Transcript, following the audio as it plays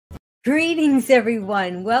Greetings,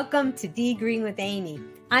 everyone. Welcome to Be Green with Amy.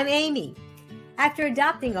 I'm Amy. After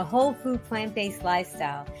adopting a whole food plant-based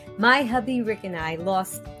lifestyle, my hubby Rick and I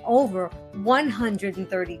lost over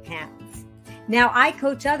 130 pounds. Now I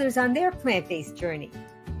coach others on their plant-based journey.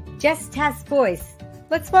 Just Task Voice.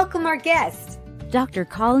 Let's welcome our guest. Dr.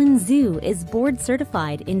 Colin Zhu is board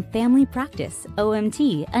certified in family practice,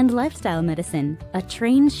 OMT, and lifestyle medicine. A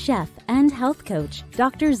trained chef and health coach,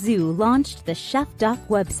 Dr. Zhu launched the TheChefDoc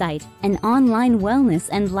website, an online wellness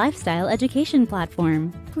and lifestyle education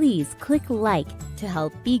platform. Please click like to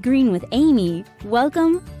help Be Green with Amy.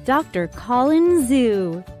 Welcome, Dr. Colin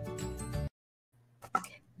Zhu.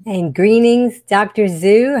 And greetings, Dr.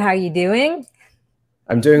 Zhu. How are you doing?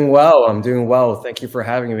 I'm doing well. Thank you for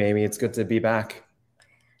having me, Amy. It's good to be back.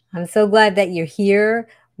 I'm so glad that you're here.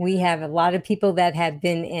 We have a lot of people that have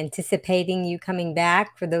been anticipating you coming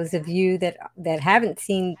back. For those of you that haven't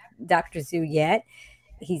seen Dr. Zhu yet,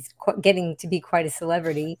 he's getting to be quite a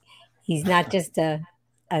celebrity. He's not just a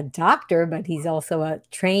doctor, but he's also a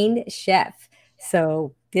trained chef.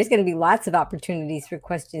 So there's going to be lots of opportunities for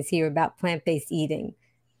questions here about plant-based eating.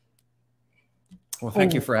 Well,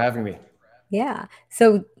 thank you for having me. Yeah.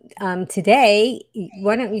 So today,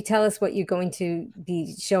 why don't you tell us what you're going to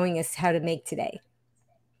be showing us how to make today?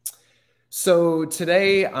 So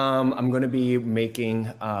today, I'm going to be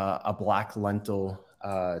making a black lentil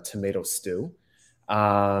tomato stew.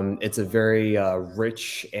 It's a very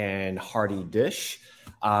rich and hearty dish.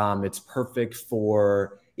 It's perfect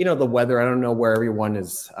for, the weather. I don't know where everyone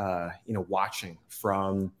is, watching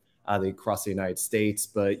from across the United States,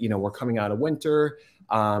 but, we're coming out of winter.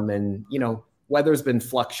 And, weather's been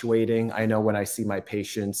fluctuating. I know when I see my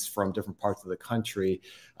patients from different parts of the country,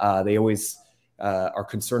 they always are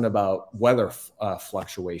concerned about weather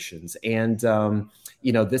fluctuations. And,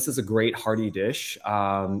 this is a great hearty dish.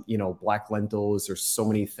 Black lentils, there's so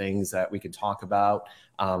many things that we can talk about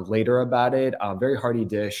later about it. Very hearty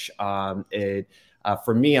dish.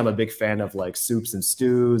 For me, I'm a big fan of like soups and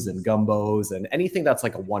stews and gumbos and anything that's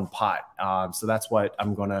like a one pot. So that's what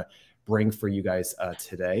I'm going to bring for you guys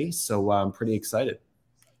today. So I'm pretty excited.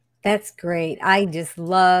 That's great. I just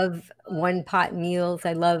love one pot meals.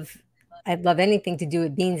 I love anything to do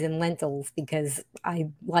with beans and lentils because I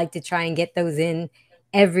like to try and get those in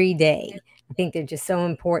every day. I think they're just so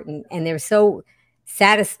important and they're so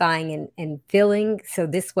satisfying and filling. So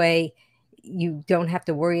this way you don't have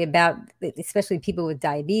to worry about, especially people with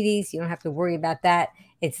diabetes, you don't have to worry about that.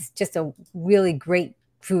 It's just a really great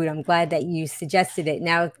food. I'm glad that you suggested it.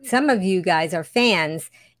 Now, some of you guys are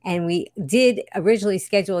fans, and we did originally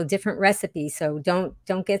schedule a different recipe, so don't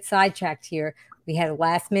get sidetracked here. We had a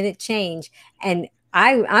last minute change, and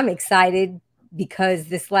I'm excited because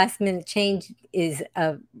this last minute change is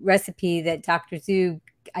a recipe that Dr. Zhu,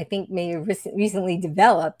 I think, may have recently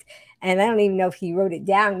developed. And I don't even know if he wrote it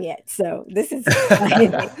down yet. So this is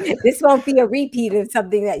this won't be a repeat of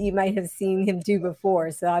something that you might have seen him do before.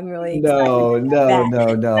 So I'm really excited.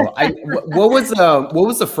 No. What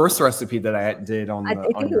was the first recipe that I did on? I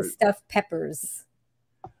think it was stuffed peppers.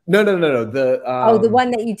 No. The one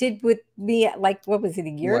that you did with me, like what was it, a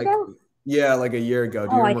year ago? Yeah, like a year ago.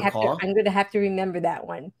 Do you recall? I'm going to have to remember that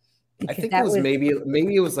one. I think it was maybe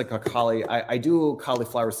it was like a I do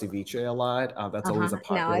cauliflower ceviche a lot. That's always a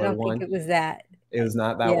popular one. No, I don't think it was that. It was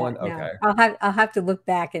not that one? Okay. No. I'll have to look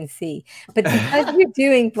back and see. But because you're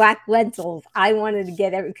doing black lentils, I wanted to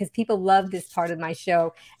get because people love this part of my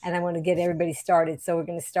show and I want to get everybody started. So we're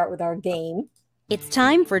going to start with our game. It's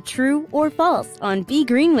time for True or False on Be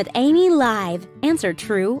Green with Amy Live. Answer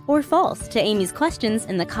true or false to Amy's questions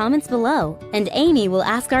in the comments below, and Amy will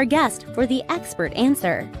ask our guest for the expert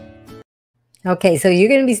answer. Okay, so you're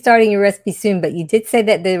going to be starting your recipe soon, but you did say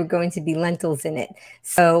that there were going to be lentils in it.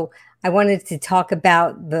 So I wanted to talk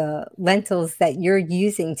about the lentils that you're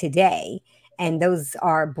using today, and those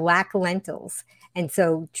are black lentils. And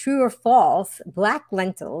so true or false, black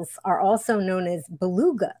lentils are also known as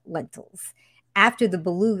beluga lentils, after the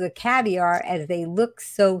beluga caviar, as they look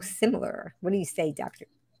so similar. What do you say, Dr.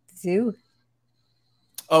 Zhu?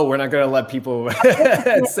 Oh, we're not going to let people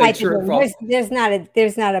say true or false. There's not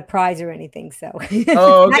a prize or anything. So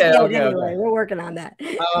oh, okay, anyway. We're working on that.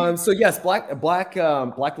 So yes, black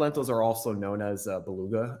lentils are also known as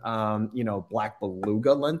beluga. Black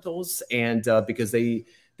beluga lentils, and because they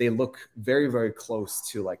they look very, very close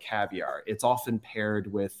to like caviar. It's often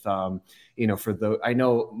paired with, you know, for the, I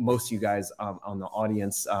know most of you guys on the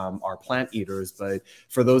audience are plant eaters, but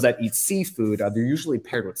for those that eat seafood, they're usually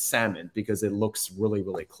paired with salmon because it looks really,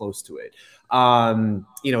 really close to it.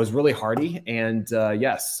 You know, it's really hearty, and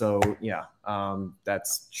yes, so yeah,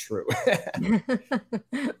 that's true.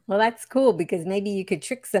 Well, that's cool because maybe you could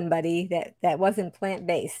trick somebody that wasn't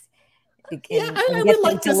plant-based Yeah, and I get would them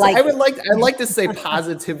like to to say, like it. I'd like to say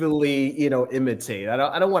positively, you know, imitate. I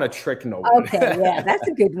don't want to trick no one. Okay, yeah, that's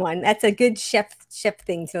a good one. That's a good chef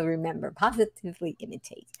thing to remember. Positively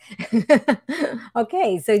imitate.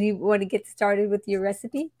 Okay, so you want to get started with your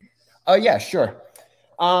recipe? Oh yeah, sure.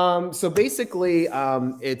 So basically,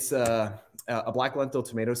 it's a black lentil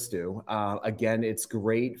tomato stew. Again, it's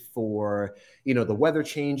great for, you know, the weather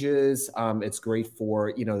changes. It's great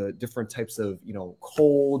for, you know, the different types of, you know,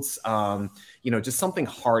 colds. You know, just something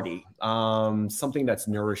hearty, something that's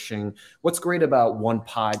nourishing. What's great about one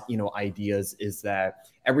pot, you know, ideas is that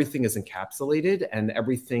everything is encapsulated and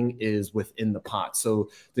everything is within the pot. So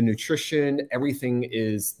the nutrition, everything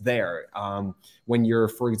is there. When you're,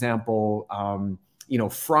 for example, you know,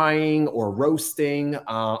 frying or roasting,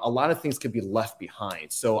 a lot of things can be left behind.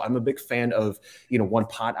 So I'm a big fan of, you know, one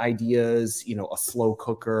pot ideas, you know, a slow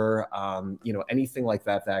cooker, you know, anything like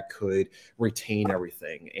that that could retain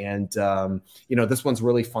everything. And, you know, this one's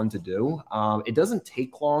really fun to do. It doesn't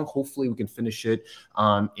take long. Hopefully we can finish it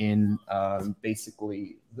in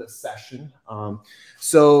basically the session.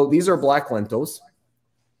 So these are black lentils.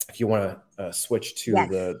 If you want to switch to Yes.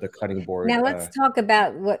 the cutting board. Now let's talk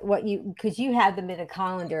about what you, because you have them in a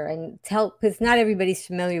colander, and tell, because not everybody's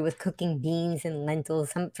familiar with cooking beans and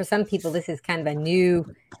lentils. For some people, this is kind of a new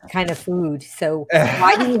kind of food. So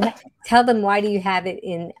why do you tell them, why do you have it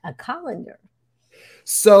in a colander?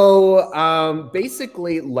 So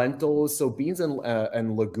basically lentils, so beans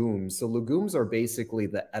and legumes. So legumes are basically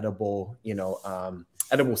the edible, you know,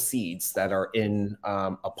 edible seeds that are in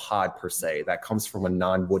a pod per se that comes from a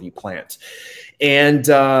non-woody plant. And,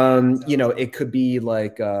 you know, it could be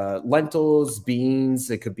like lentils,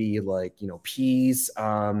 beans, it could be like, you know, peas,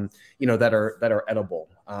 you know, that are edible.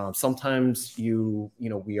 Sometimes you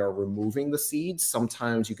know, we are removing the seeds.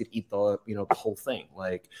 Sometimes you could eat the, you know, the whole thing.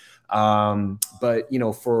 Like, but you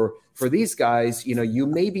know, for these guys, you know, you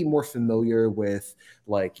may be more familiar with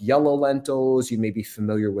like yellow lentils. You may be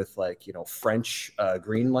familiar with like, you know, French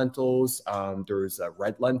green lentils. There's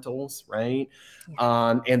red lentils, right?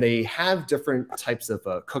 Yeah. And they have different types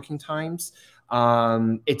of cooking times.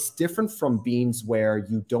 It's different from beans where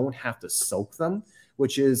you don't have to soak them,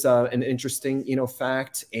 which is an interesting, you know,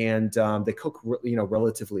 fact. And they cook, you know,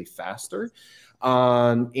 relatively faster.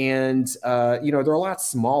 And, you know, they're a lot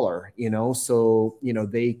smaller, you know, so, you know,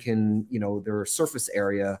 they can, you know, their surface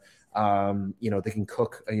area, you know, they can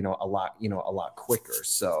cook, you know, a lot quicker.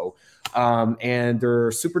 So, and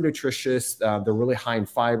they're super nutritious. They're really high in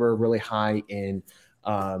fiber, really high in,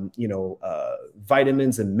 you know,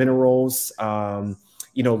 vitamins and minerals.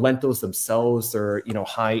 You know, lentils themselves are, you know,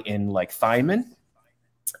 high in like thiamine,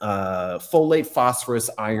 folate, phosphorus,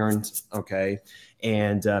 iron, okay,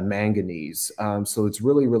 and manganese. So it's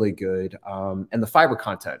really, really good. And the fiber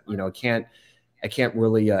content, you know, I can't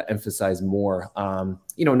really emphasize more.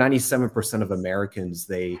 You know, 97% of Americans,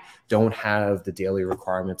 they don't have the daily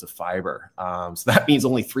requirements of fiber. So that means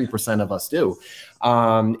only 3% of us do.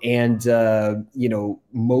 And, you know,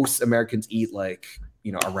 most Americans eat like,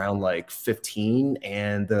 you know, around like 15,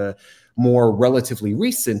 and the more relatively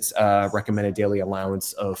recent recommended daily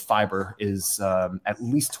allowance of fiber is at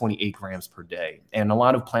least 28 grams per day. And a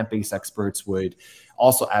lot of plant-based experts would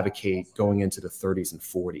also advocate going into the 30s and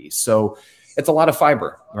 40s. So it's a lot of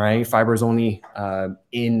fiber, right? Fiber is only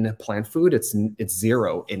in plant food. It's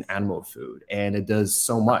zero in animal food, and it does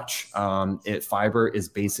so much. Fiber is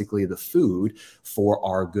basically the food for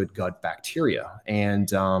our good gut bacteria,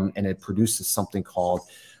 and it produces something called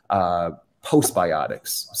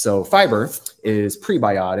postbiotics. So fiber is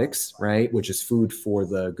prebiotics, right? Which is food for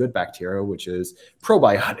the good bacteria, which is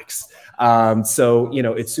probiotics. So, you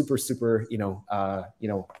know, it's super, super, you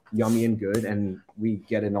know, yummy and good, and we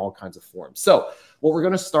get in all kinds of forms. So what we're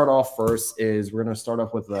going to start off first is we're going to start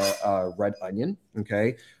off with a red onion.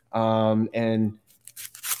 Okay. And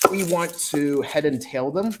we want to head and tail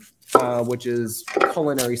them, which is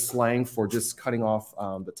culinary slang for just cutting off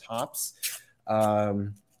the tops.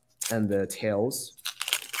 And the tails,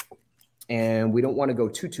 and we don't want to go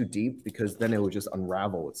too deep because then it would just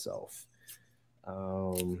unravel itself.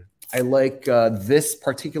 I like this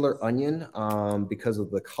particular onion because of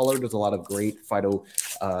the color. There's a lot of great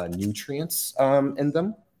nutrients in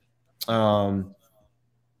them.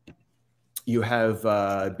 You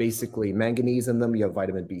have basically manganese in them. You have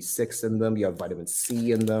vitamin B6 in them. You have vitamin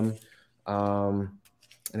C in them.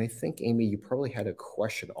 And I think, Amy, you probably had a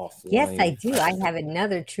question offline. Yes, I do. I have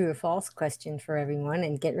another true or false question for everyone,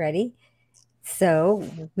 and get ready. So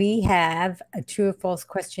we have a true or false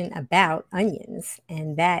question about onions,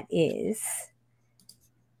 and that is,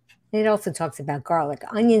 it also talks about garlic.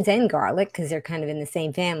 Onions and garlic, because they're kind of in the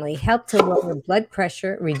same family, help to lower blood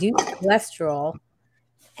pressure, reduce cholesterol,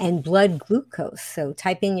 and blood glucose. So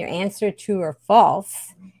type in your answer, true or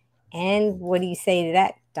false. And what do you say to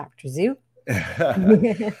that, Dr. Zhu?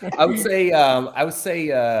 I would say,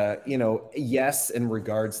 you know, yes, in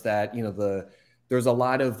regards that, you know, there's a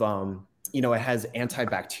lot of, you know, it has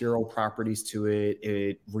antibacterial properties to it.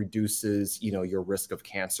 It reduces, you know, your risk of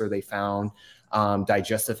cancer, they found.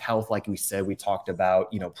 Digestive health, like we said, we talked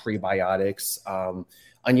about, you know, prebiotics.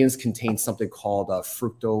 Onions contain something called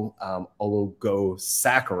fructo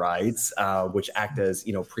oligosaccharides, which act as,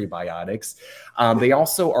 you know, prebiotics. They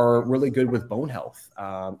also are really good with bone health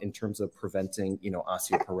in terms of preventing, you know,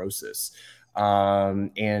 osteoporosis.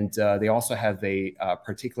 And they also have a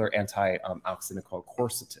particular antioxidant called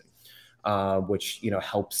quercetin, which, you know,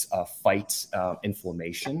 helps fight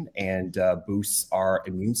inflammation and boosts our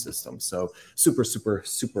immune system. So super, super,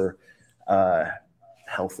 super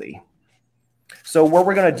healthy. So what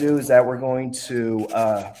we're going to do is that we're going to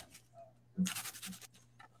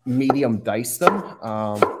medium dice them.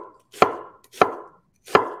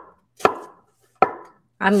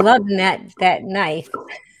 I'm loving that knife.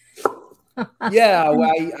 Yeah,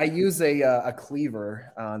 well, I use a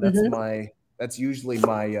cleaver. That's usually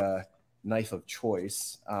my knife of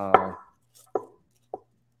choice.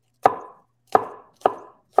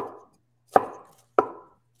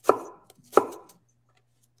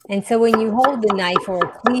 And so when you hold the knife or a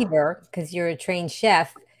cleaver, because you're a trained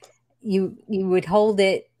chef, you would hold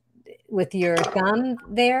it with your thumb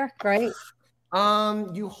there, right?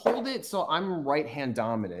 You hold it, so I'm right hand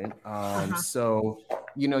dominant. So,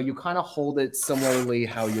 you know, you kind of hold it similarly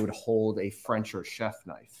how you would hold a French or chef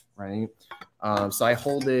knife, right? So I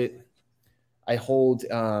hold, you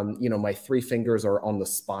know, my 3 fingers are on the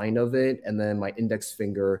spine of it, and then my index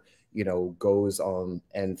finger, you know, goes on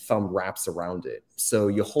and thumb wraps around it. So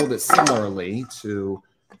you hold it similarly to,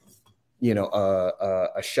 you know,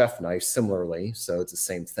 a chef knife similarly. So it's the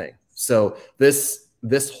same thing. So this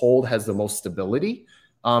hold has the most stability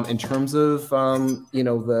in terms of, you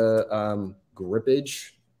know, the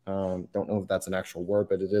grippage. Don't know if that's an actual word,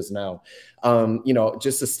 but it is now. You know,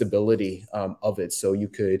 just the stability of it. So you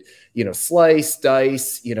could, you know, slice,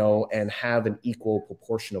 dice, you know, and have an equal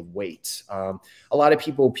proportion of weight. A lot of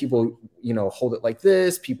people, you know, hold it like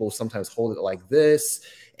this. People sometimes hold it like this.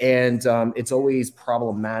 And it's always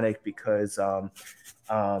problematic because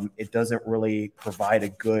it doesn't really provide a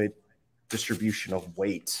good distribution of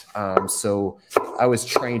weight. So I was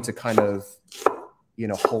trained to kind of, you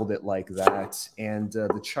know, hold it like that. And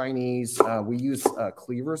the Chinese, we use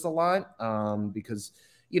cleavers a lot because,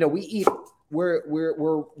 you know,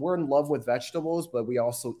 we're in love with vegetables, but we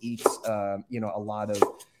also eat, you know, a lot of,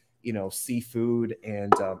 you know, seafood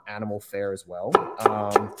and animal fare as well.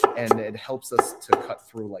 And it helps us to cut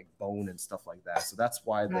through like bone and stuff like that. So that's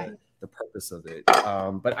why the purpose of it.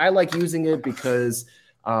 But I like using it because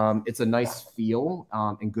it's a nice feel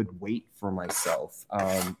and good weight for myself,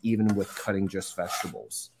 even with cutting just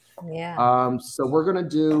vegetables. Yeah. So we're going to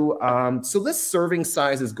do, so this serving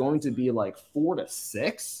size is going to be like 4 to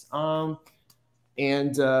 6. And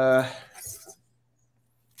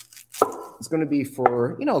it's going to be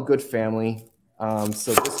for, you know, a good family.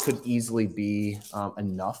 So this could easily be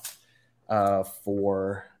enough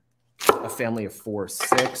for a family of 4 or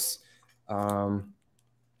 6.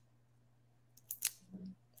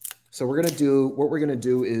 So what we're going to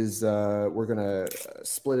do is we're going to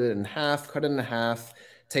split it in half, cut it in half,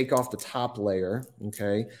 take off the top layer,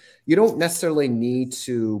 okay? You don't necessarily need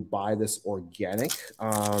to buy this organic.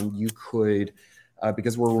 You could,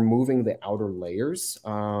 because we're removing the outer layers.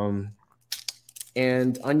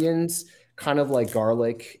 And onions, kind of like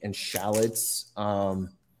garlic and shallots,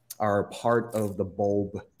 are part of the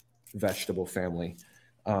bulb vegetable family.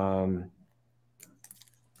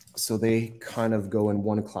 So they kind of go in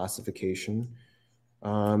one classification.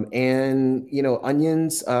 And, you know,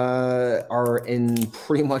 onions are in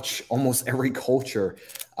pretty much almost every culture.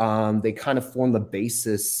 They kind of form the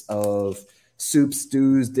basis of soups,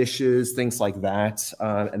 stews, dishes, things like that.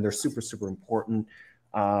 And they're super, super important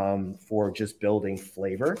for just building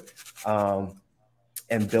flavor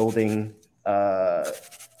and building the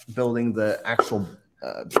actual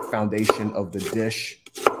foundation of the dish.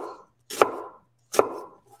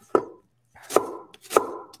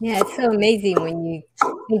 Yeah, it's so amazing when you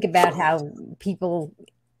think about how people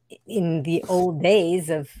in the old days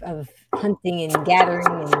of hunting and gathering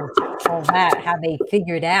and all that, how they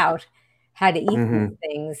figured out how to eat these Hmm.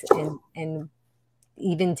 things, and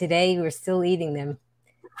even today we're still eating them.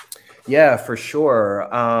 Yeah, for sure.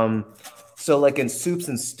 So like in soups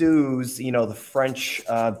and stews, the French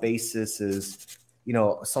basis is,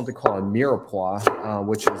 something called a mirepoix,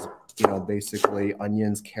 which is, basically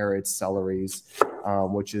onions, carrots, celeries,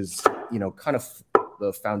 which is, kind of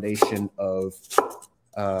the foundation of,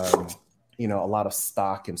 a lot of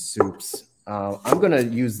stock and soups. I'm going to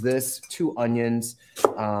use this 2 onions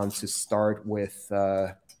to start with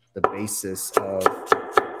the basis of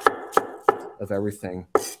everything.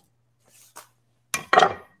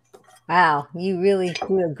 Wow, you really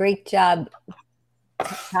do a great job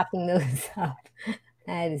chopping those up.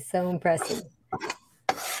 That is so impressive.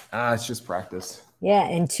 It's just practice. Yeah,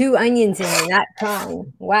 and 2 onions and you're not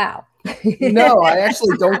crying. Wow. No, I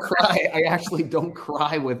actually don't cry. I actually don't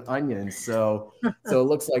cry with onions. So it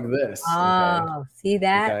looks like this. Okay. Oh, see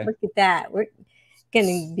that? Okay. Look at that. We're going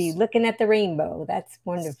to be looking at the rainbow. That's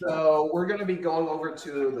wonderful. So we're going to be going over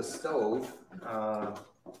to the stove,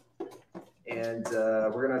 and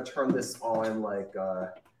we're going to turn this on. Like,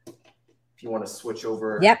 if you want to switch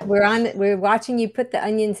over. Yep, we're watching you put the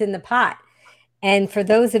onions in the pot. And for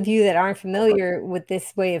those of you that aren't familiar with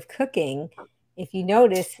this way of cooking, if you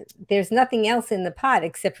notice, there's nothing else in the pot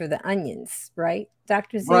except for the onions, right,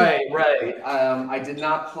 Dr. Z? Right. I did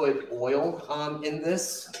not put oil in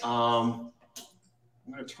this. I'm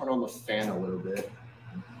going to turn on the fan a little bit.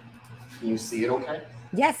 Can you see it okay?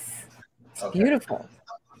 Yes. It's okay. Beautiful.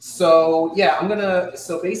 So yeah,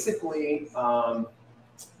 so basically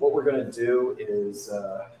what we're going to do is,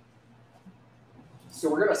 so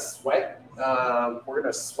we're going to sweat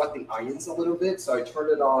the onions a little bit. So I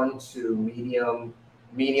turned it on to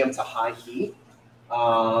medium to high heat.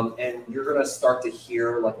 And you're going to start to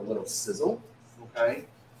hear like a little sizzle. Okay.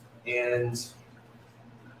 And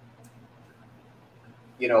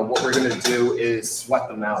what we're going to do is sweat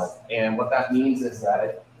them out. And what that means is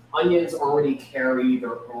that onions already carry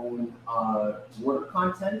their own water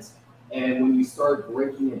content. And when you start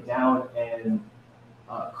breaking it down and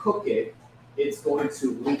cook it, it's going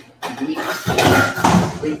to leak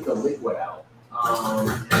the liquid out.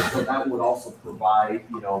 And so that would also provide,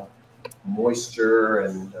 moisture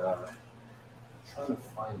and trying to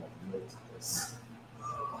find the lid to this.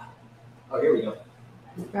 Oh, here we go.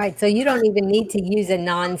 Right. So you don't even need to use a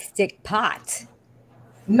non-stick pot.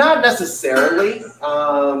 Not necessarily.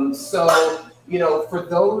 So, for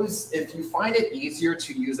those, if you find it easier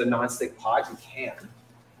to use a non-stick pot, you can.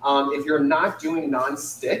 If you're not doing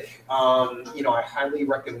non-stick, I highly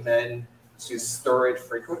recommend to stir it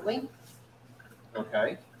frequently.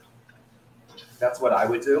 Okay. That's what I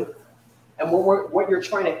would do. And what you're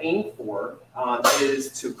trying to aim for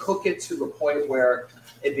is to cook it to the point where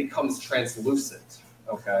it becomes translucent.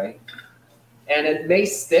 Okay. And it may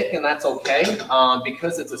stick, and that's okay.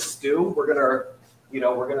 Because it's a stew, we're gonna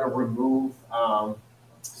remove.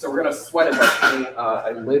 So we're gonna sweat it by putting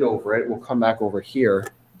a lid over it. We'll come back over here.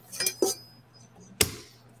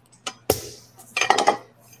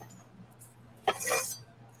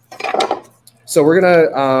 So we're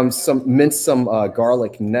gonna mince some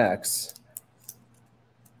garlic next.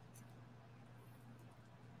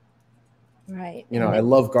 Right. I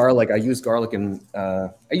love garlic. I use garlic and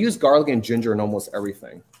ginger in almost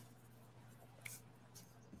everything.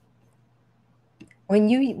 When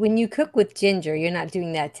you cook with ginger, you're not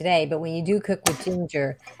doing that today, but when you do cook with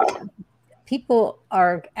ginger, people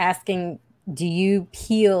are asking, do you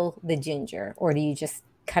peel the ginger or do you just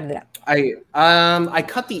cut it up? I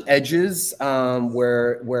cut the edges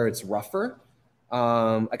where it's rougher.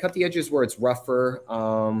 I cut the edges where it's rougher.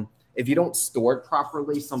 If you don't store it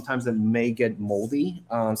properly, sometimes it may get moldy.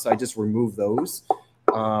 So I just remove those.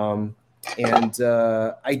 And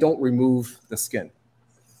I don't remove the skin.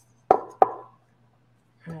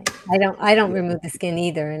 Right. I don't remove the skin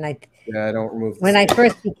either. And I don't remove the when skin. I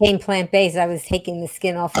first became plant-based, I was taking the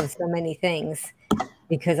skin off of so many things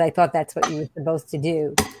because I thought that's what you were supposed to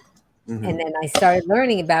do. Mm-hmm. And then I started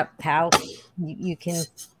learning about how you can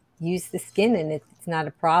use the skin and it's not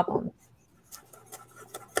a problem.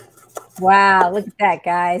 Wow, look at that,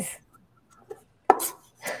 guys.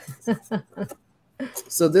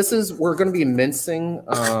 So we're going to be mincing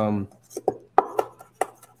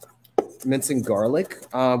garlic.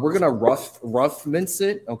 We're going to rough mince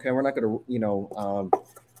it. Okay. We're not going to,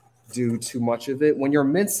 do too much of it. When you're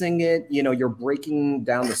mincing it, you're breaking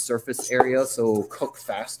down the surface area. So cook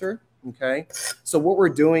faster. Okay, so what we're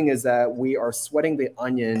doing is that we are sweating the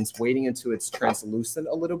onions, waiting until it's translucent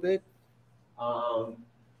a little bit. So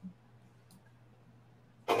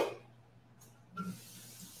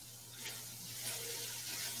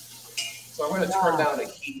I'm going to turn down the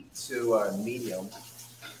heat to medium.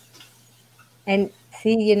 And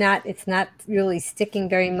see, it's not really sticking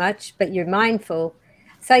very much, but you're mindful.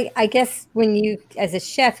 So I guess when you, as a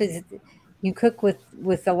chef, you cook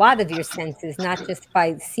with a lot of your senses, not just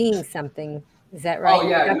by seeing something. Is that right? Oh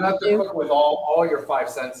yeah, you have to cook with all your 5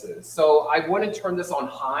 senses. So I wouldn't turn this on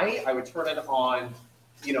high. I would turn it on,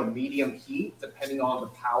 medium heat, depending on the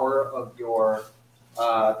power of your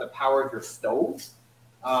stove.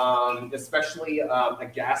 Especially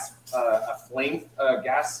a gas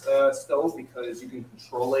stove, because you can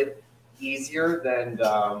control it easier than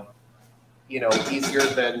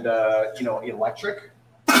electric.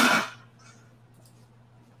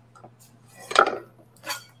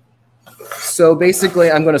 So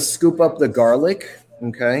basically, I'm going to scoop up the garlic,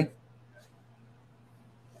 okay,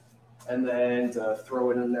 and then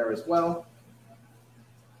throw it in there as well.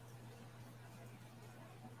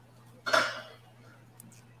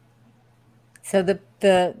 So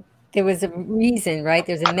there was a reason, right?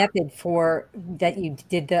 There's a method for that. You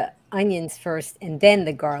did the onions first and then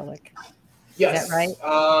the garlic. Yes, is that right?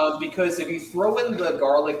 Because if you throw in the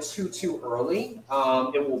garlic too early,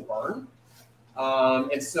 it will burn.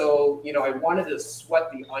 And so, I wanted to sweat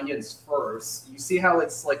the onions first. You see how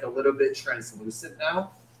it's like a little bit translucent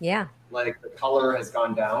now? Yeah. Like the color has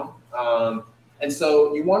gone down. And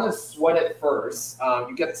so you want to sweat it first.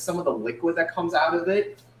 You get some of the liquid that comes out of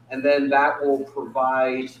it, and then that will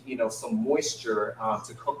provide, some moisture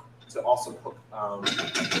to also cook,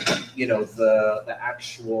 the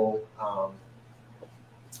actual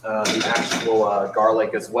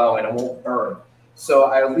garlic as well, and it won't burn. So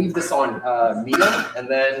I leave this on medium, and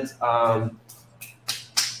then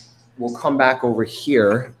we'll come back over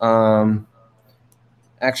here.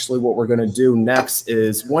 Actually, what we're going to do next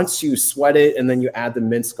is, once you sweat it and then you add the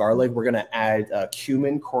minced garlic, we're going to add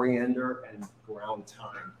cumin, coriander, and ground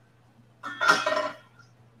thyme.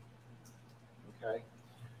 Okay.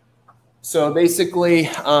 So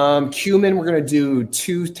basically, cumin, we're going to do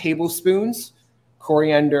 2 tablespoons.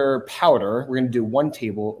 Coriander powder, we're going to do 1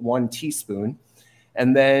 teaspoon.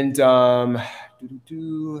 And then,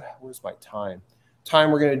 where's my thyme?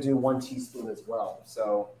 Thyme, we're going to do 1 teaspoon as well.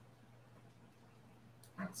 So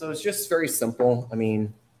it's just very simple. I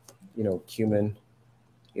mean, cumin,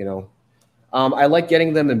 I like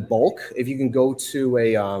getting them in bulk. If you can go to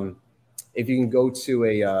a, a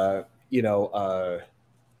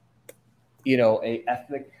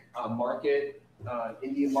ethnic market,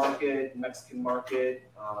 Indian market, Mexican market,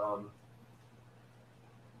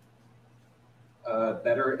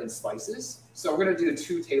 better in spices. So we're going to do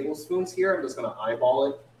 2 tablespoons here. I'm just going to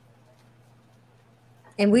eyeball it.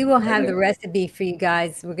 And we will have the recipe for you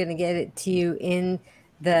guys. We're going to get it to you in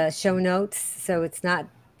the show notes. So it's not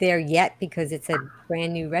there yet because it's a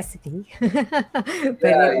brand new recipe. But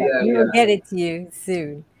we will get it to you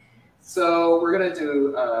soon. So we're going to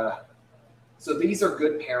do, so these are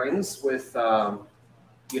good pairings with, the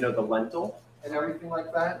lentil and everything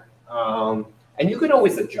like that. And you can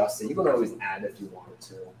always adjust it. You can always add if you wanted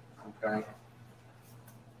to, okay?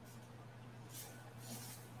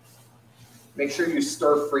 Make sure you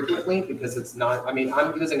stir frequently, because it's not, I'm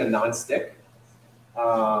using a non-stick.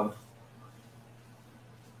 And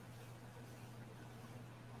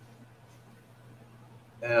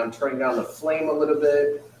I'm turning down the flame a little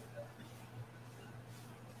bit.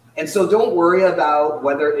 And so don't worry about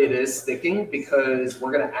whether it is sticking, because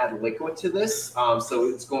we're going to add liquid to this. So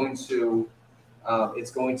it's going to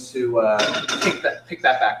pick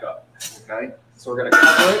that back up. Okay. So we're going to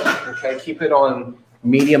cover it. Okay. Keep it on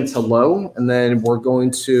medium to low, and then we're gonna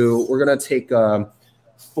take 4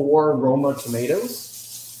 Roma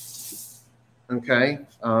tomatoes. Okay.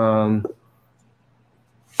 And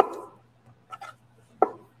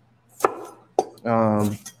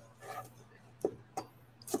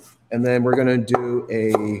then we're gonna do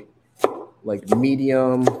a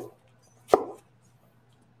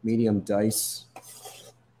medium dice.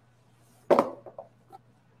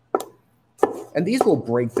 And these will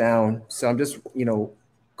break down. So I'm just,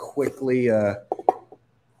 quickly we're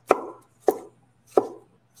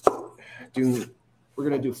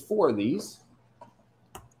going to do 4 of these.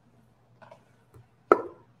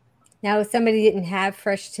 Now, if somebody didn't have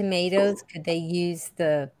fresh tomatoes, could they use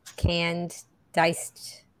the canned,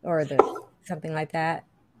 diced, or something like that?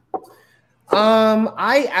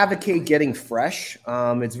 I advocate getting fresh.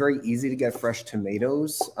 It's very easy to get fresh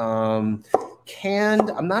tomatoes. canned,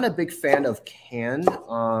 I'm not a big fan of canned,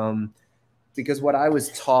 because what I was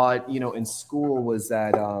taught, in school was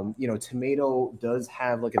that, tomato does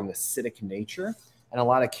have like an acidic nature, and a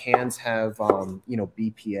lot of cans have,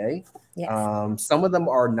 BPA. Yes. Some of them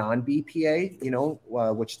are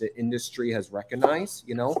non-BPA, which the industry has recognized,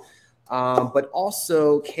 but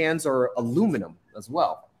also cans are aluminum as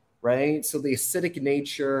well, right? So the acidic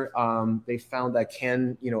nature, they found that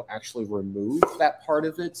can, actually remove that part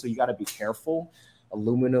of it. So you got to be careful.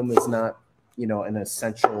 Aluminum is not, an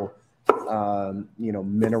essential,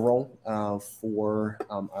 mineral for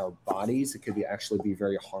our bodies. It could actually be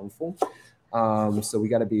very harmful. So we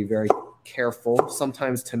got to be very careful.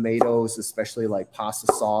 Sometimes tomatoes, especially like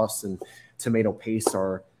pasta sauce and tomato paste,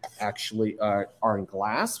 are actually are in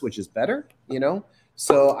glass, which is better,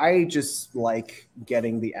 So I just like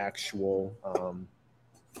getting the actual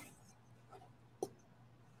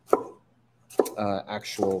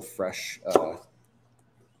fresh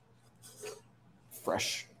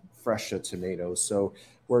tomatoes. So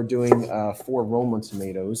we're doing 4 Roma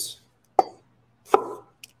tomatoes.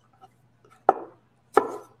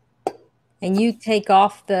 And you take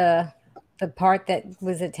off the part that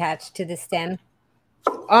was attached to the stem?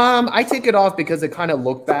 I take it off because it kind of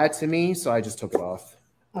looked bad to me, so I just took it off.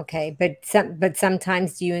 Okay, but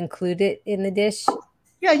sometimes do you include it in the dish?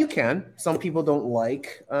 Yeah, you can. Some people don't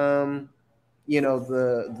like the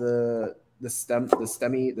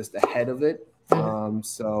head of it.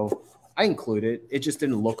 So I include it. It just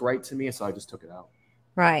didn't look right to me, so I just took it out.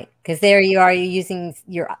 Right, because there you are, you're using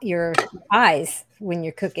your eyes when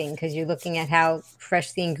you're cooking, because you're looking at how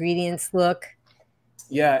fresh the ingredients look.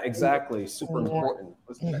 Yeah, exactly. Super important.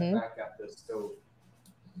 Let's check back at this stove.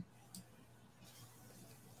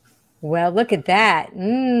 Well, look at that.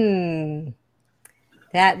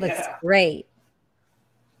 That looks great.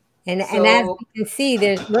 And as you can see,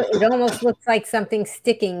 it almost looks like something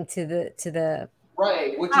sticking to the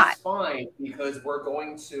right, which is fine because we're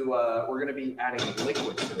going to be adding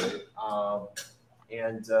liquid to it,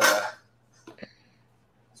 and so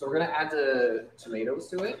we're going to add the tomatoes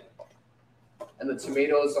to it, and the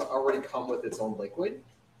tomatoes already come with its own liquid.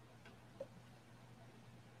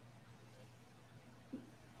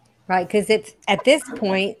 Right, because at this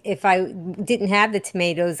point, if I didn't have the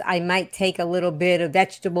tomatoes, I might take a little bit of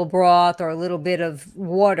vegetable broth or a little bit of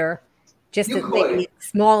water, just a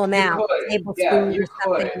small amount, tablespoon or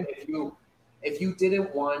something. If you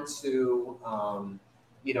didn't want to,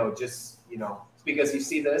 because you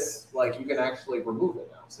see this, like you can actually remove it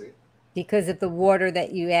now. See? Because of the water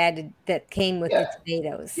that you added that came with the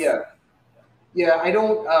tomatoes. Yeah, I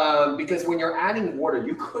don't, because when you're adding water,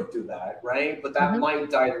 you could do that, right? But that might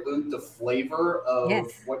dilute the flavor of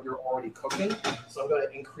what you're already cooking. So I'm going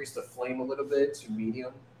to increase the flame a little bit to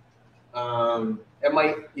medium. It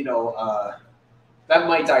might, that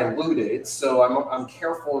might dilute it. So I'm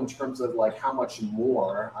careful in terms of like how much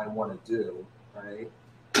more I want to do, right?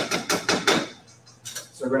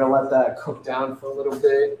 So we're going to let that cook down for a little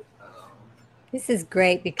bit. This is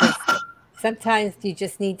great because sometimes you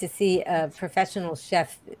just need to see a professional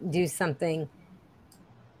chef do something,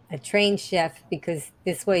 a trained chef, because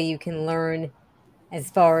this way you can learn as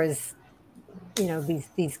far as,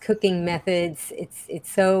 these cooking methods. It's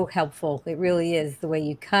so helpful. It really is, the way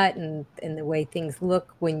you cut and the way things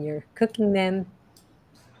look when you're cooking them.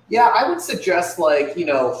 Yeah, I would suggest like,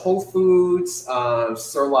 Whole Foods,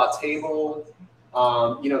 Sur La Table,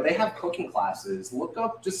 they have cooking classes. Look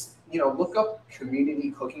up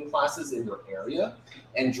community cooking classes in your area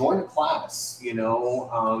and join a class.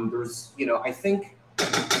 There's, I think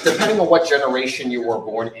depending on what generation you were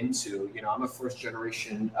born into, I'm a first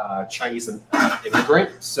generation Chinese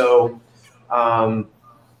immigrant. So, both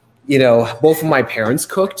of my parents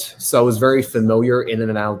cooked. So I was very familiar in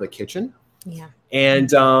and out of the kitchen. Yeah.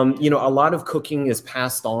 And, a lot of cooking is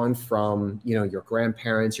passed on from, your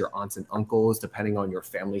grandparents, your aunts and uncles, depending on your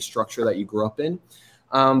family structure that you grew up in.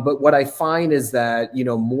 But what I find is that,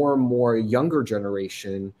 more and more younger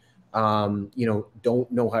generation,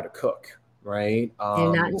 don't know how to cook, right?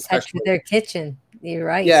 They're not in touch with their kitchen. You're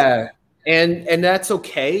right. Yeah. And that's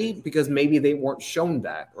okay because maybe they weren't shown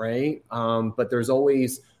that, right? But there's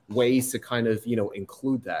always ways to kind of,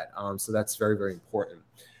 include that. So that's very, very important.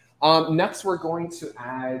 Next, we're going to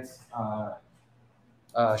add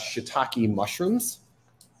shiitake mushrooms.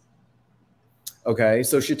 Okay,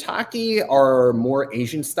 so shiitake are more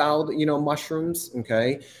Asian styled, mushrooms.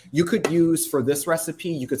 Okay, you could use for this recipe,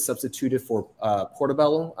 you could substitute it for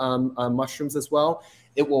portobello mushrooms as well.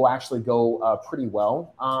 It will actually go pretty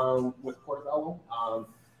well with portobello.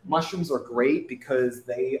 Mushrooms are great because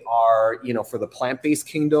they are, for the plant-based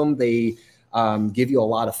kingdom, they give you a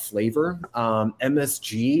lot of flavor.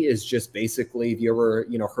 MSG is just basically, if you ever,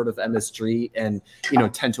 heard of MSG and,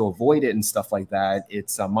 tend to avoid it and stuff like that,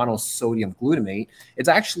 it's monosodium glutamate. It's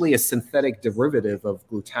actually a synthetic derivative of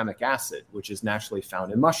glutamic acid, which is naturally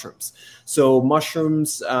found in mushrooms. So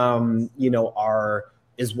mushrooms,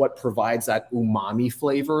 is what provides that umami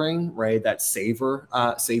flavoring, right? That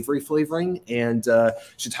savory flavoring. And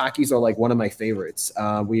shiitakes are like one of my favorites.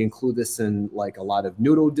 We include this in like a lot of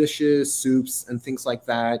noodle dishes, soups, and things like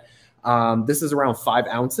that. This is around 5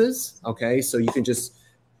 ounces. Okay, so you can just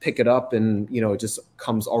pick it up, and it just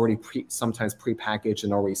comes already sometimes pre-packaged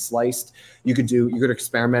and already sliced. You could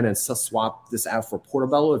experiment and swap this out for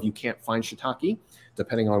portobello if you can't find shiitake,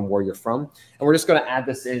 depending on where you're from. And we're just going to add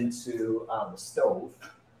this into the stove.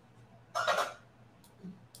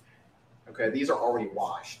 Okay, these are already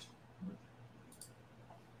washed.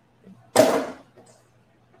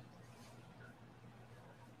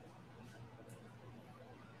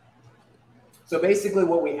 So basically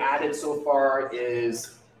what we added so far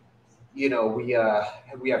is, we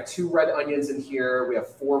have 2 red onions in here. We have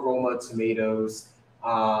 4 Roma tomatoes.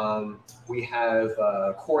 We have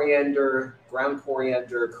coriander, ground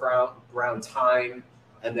thyme,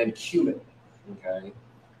 and then cumin. Okay.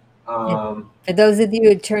 For those of you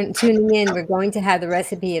who are tuning in, we're going to have the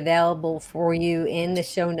recipe available for you in the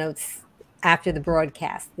show notes after the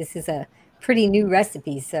broadcast. This is a pretty new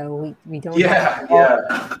recipe, so we don't have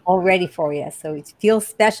it all ready for you. So it feels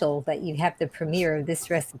special that you have the premiere of this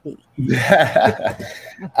recipe.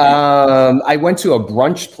 I went to a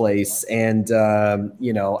brunch place, and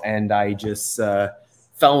and I just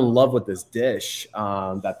fell in love with this dish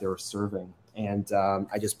that they were serving, and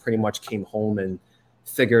I just pretty much came home and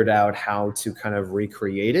figured out how to kind of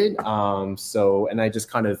recreate it. And I just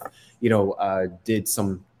kind of did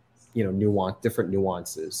some different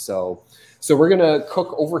nuances. So we're gonna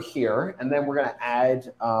cook over here, and then we're gonna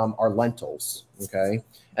add our lentils, okay?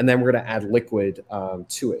 And then we're gonna add liquid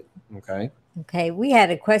to it, okay? Okay, we had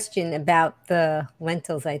a question about the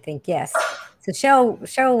lentils, I think, yes. So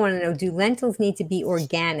Cheryl wanted to know, do lentils need to be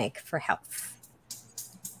organic for health?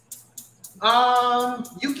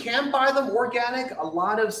 You can buy them organic.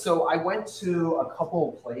 So I went to a couple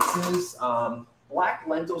of places. Black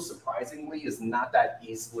lentil, surprisingly, is not that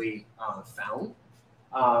easily found.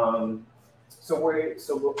 So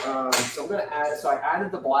I'm gonna add. So I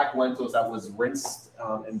added the black lentils that was rinsed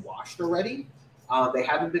and washed already. They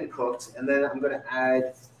haven't been cooked, and then I'm gonna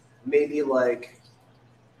add maybe like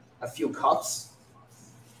a few cups.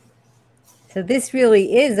 So this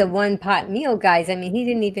really is a one-pot meal, guys. I mean, he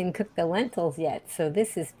didn't even cook the lentils yet, so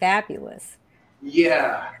this is fabulous.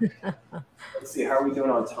 Yeah. Let's see, how are we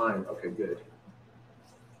doing on time? Okay, good.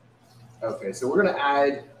 Okay, so we're gonna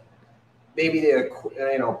add maybe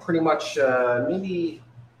pretty much maybe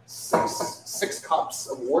six cups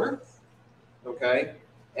of water. Okay,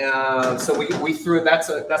 so we threw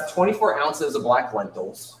that's 24 ounces of black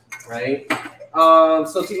lentils, right?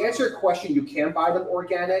 So to answer your question, you can buy them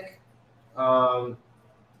organic. So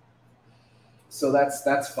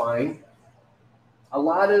that's fine. A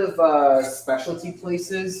lot of specialty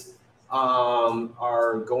places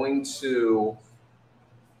are going to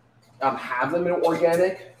have them in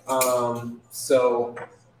organic. So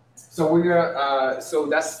we're gonna so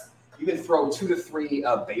you can throw 2 to 3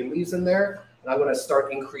 bay leaves in there, and I'm gonna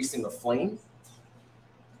start increasing the flame.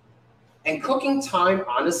 And cooking time,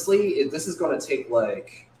 honestly, this is gonna take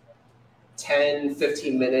like 10,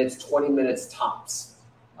 15 minutes, 20 minutes tops.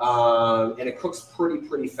 And it cooks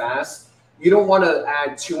pretty fast. You don't want to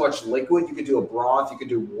add too much liquid. You could do a broth, you could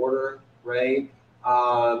do water, right?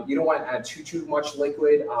 You don't want to add too much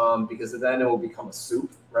liquid because then it will become a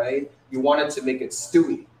soup, right? You want it to make it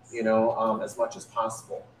stewy, as much as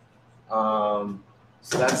possible.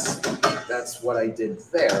 So that's what I did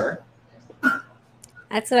there.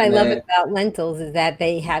 That's what I love about lentils, is that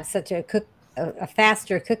they have such a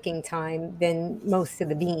faster cooking time than most of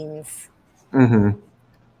the beans. Mm-hmm.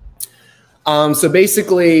 So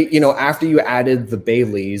basically, after you added the bay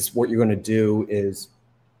leaves, what you're going to do is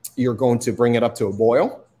you're going to bring it up to a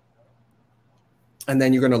boil, and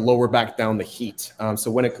then you're going to lower back down the heat.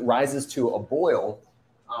 So when it rises to a boil,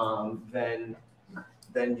 then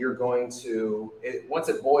you're going to, once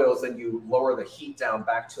it boils, then you lower the heat down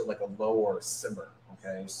back to like a lower simmer.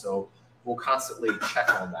 Okay, so we'll constantly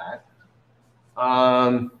check on that.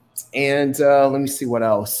 Let me see what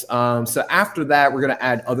else. So after that, we're going to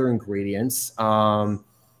add other ingredients.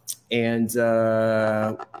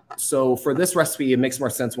 So for this recipe, it makes more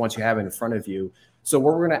sense once you have it in front of you. So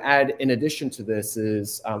what we're going to add in addition to this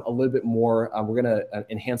is a little bit more. We're going to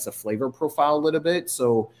enhance the flavor profile a little bit.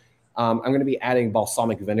 So I'm going to be adding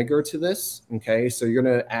balsamic vinegar to this. Okay, so you're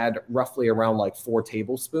going to add roughly around like 4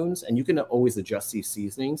 tablespoons, and you can always adjust these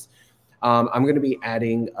seasonings. I'm going to be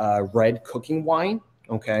adding red cooking wine.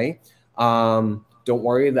 Okay, don't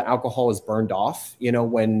worry, the alcohol is burned off.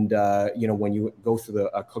 When when you go through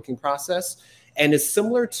the cooking process, and it's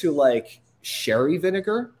similar to like sherry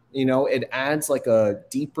vinegar. It adds like a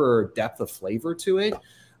deeper depth of flavor to it.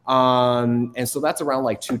 And so that's around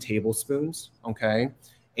like 2 tablespoons. Okay.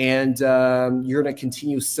 And you're going to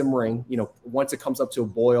continue simmering. Once it comes up to a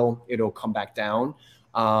boil, it'll come back down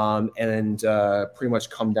and pretty much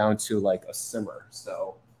come down to like a simmer.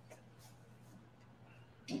 So.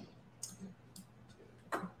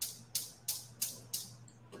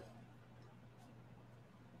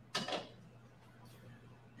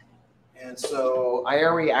 And so I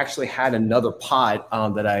already actually had another pot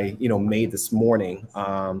that I, made this morning.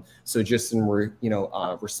 So just in,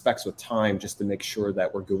 respects with time, just to make sure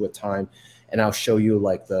that we're good with time. And I'll show you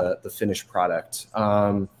like the finished product.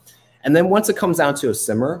 And then once it comes down to a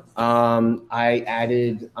simmer, I'm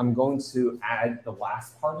going to add the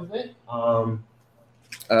last part of it,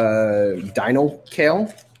 dino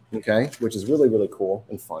kale, okay, which is really, really cool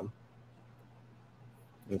and fun.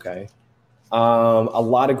 Okay. A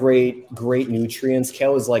lot of great nutrients.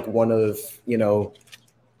 Kale is like one of, the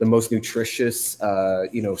most nutritious,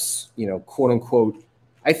 quote unquote.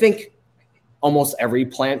 I think almost every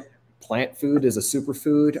plant food is a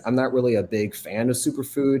superfood. I'm not really a big fan of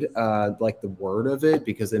superfood, like the word of it,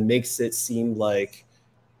 because it makes it seem like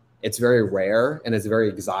it's very rare and it's very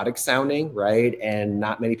exotic sounding, right? And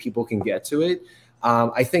not many people can get to it.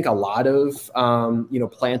 I think a lot of,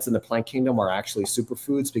 plants in the plant kingdom are actually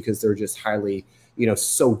superfoods because they're just highly,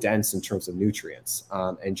 so dense in terms of nutrients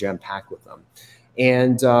and jam-packed with them.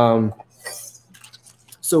 And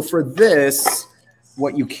so for this,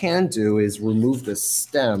 what you can do is remove the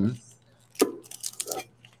stem.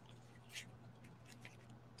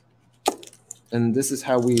 And this is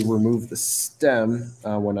how we remove the stem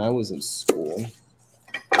when I was in school.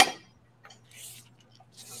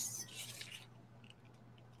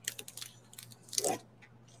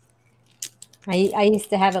 I used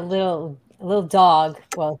to have a little dog.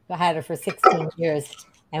 Well, I had her for 16 years.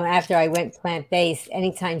 And after I went plant-based,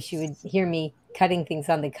 anytime she would hear me cutting things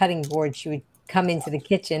on the cutting board, she would come into the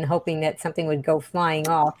kitchen hoping that something would go flying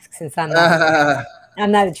off, since I'm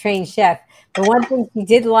not a trained chef. The one thing she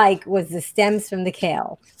did like was the stems from the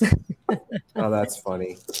kale. Oh, that's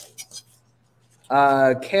funny.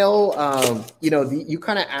 Kale, you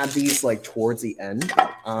kind of add these like towards the end.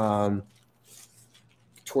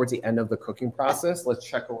 Towards the end of the cooking process. Let's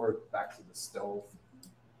check over back to the stove.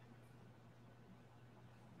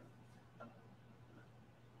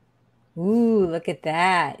 Ooh, look at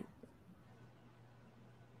that.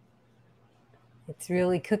 It's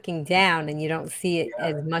really cooking down and you don't see it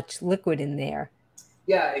as much liquid in there.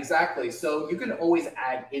 Yeah, exactly. So you can always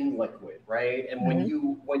add in liquid, right? And when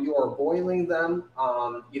you are boiling them,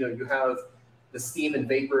 you have the steam and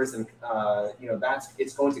vapors, and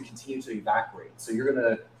it's going to continue to evaporate. So you're going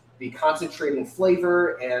to be concentrating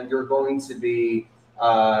flavor, and you're going to be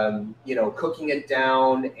cooking it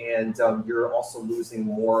down, and you're also losing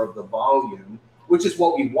more of the volume, which is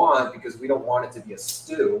what we want, because we don't want it to be a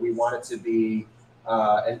stew. We want it to be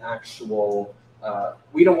an actual.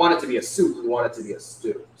 We don't want it to be a soup. We want it to be a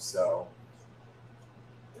stew. So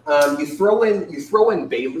you throw in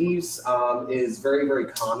bay leaves is very, very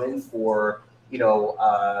common for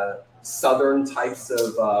southern types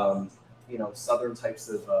of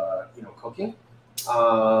cooking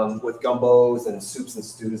with gumbos and soups and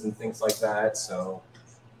stews and things like that. So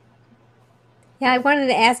yeah, I wanted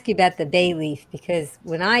to ask you about the bay leaf, because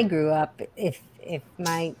when I grew up, if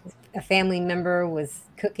a family member was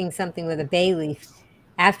cooking something with a bay leaf,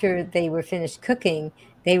 after they were finished cooking,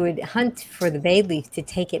 they would hunt for the bay leaf to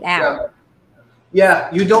take it out. Yeah,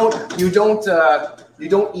 you don't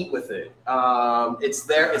eat with it. It's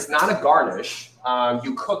there. It's not a garnish.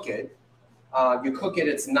 You cook it.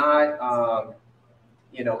 It's not.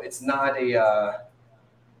 It's not a.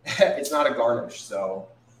 It's not a garnish. So.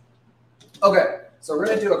 Okay, so we're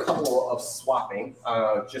gonna do a couple of swapping,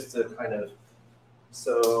 just to kind of.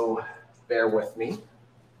 So, bear with me.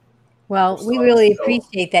 Well, we really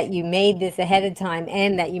appreciate that you made this ahead of time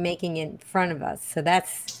and that you're making it in front of us. So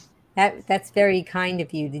that's very kind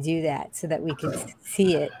of you to do that, so that we can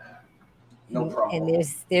see it. No problem. And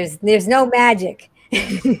there's no magic.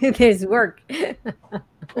 There's work. It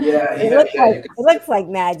looks like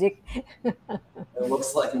magic. It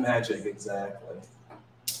looks like magic, exactly.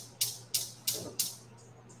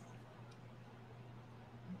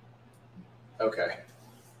 Okay.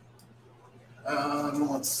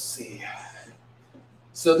 Let's see.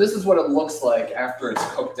 So this is what it looks like after it's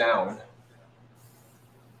cooked down.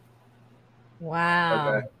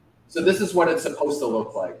 Wow. Okay. So this is what it's supposed to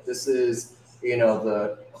look like. This is,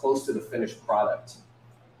 the close to the finished product.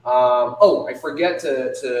 Oh, I forget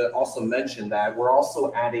to also mention that we're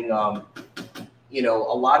also adding, a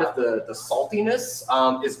lot of the saltiness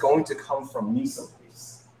is going to come from miso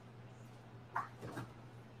paste.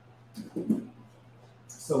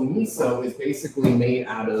 So miso is basically made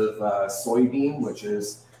out of soybean, which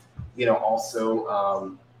is,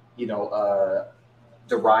 also,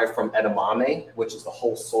 derived from edamame, which is the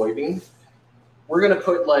whole soybean. We're going to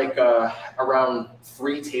put like around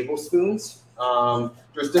 3 tablespoons.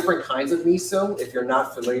 There's different kinds of miso if you're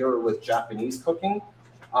not familiar with Japanese cooking.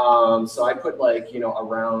 So I put like,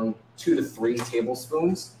 around 2 to 3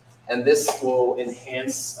 tablespoons. And this will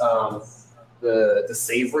enhance the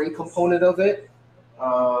savory component of it.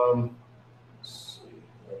 Let's see.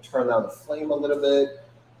 Turn down the flame a little bit.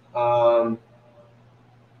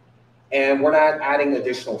 And we're not adding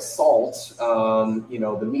additional salt. The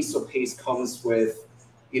miso paste comes with,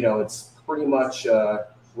 it's pretty much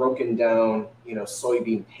broken down,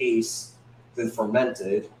 soybean paste, been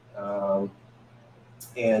fermented. And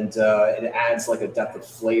it adds like a depth of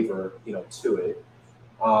flavor, to it.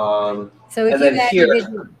 So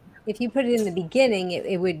if you put it in the beginning,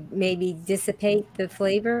 it would maybe dissipate the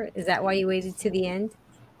flavor. Is that why you waited to the end?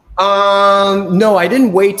 No, I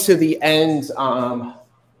didn't wait to the end.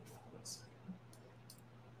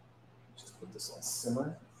 Just put this on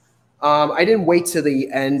simmer. I didn't wait to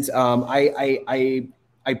the end.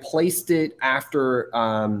 I placed it after,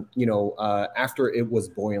 after it was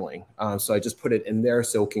boiling. So I just put it in there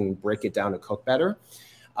so it can break it down and cook better.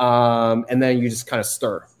 And then you just kind of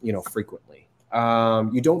stir, frequently.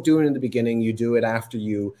 You don't do it in the beginning. You do it after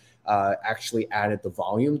you actually added the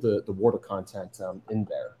volume, the water content in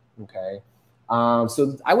there. Okay.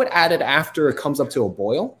 So I would add it after it comes up to a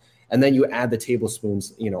boil, and then you add the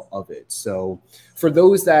tablespoons, of it. So for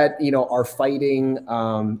those that, are fighting,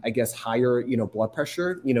 I guess, higher, blood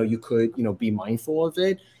pressure, you could, be mindful of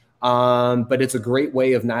it. But it's a great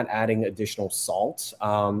way of not adding additional salt.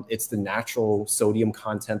 It's the natural sodium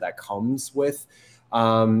content that comes with,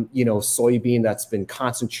 soybean that's been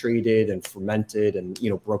concentrated and fermented and,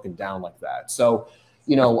 broken down like that. So,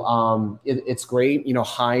 it's great,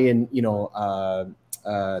 high in,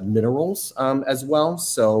 minerals as well.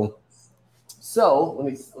 So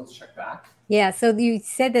let's check back. Yeah. So you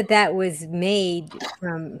said that was made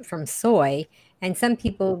from soy, and some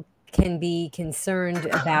people can be concerned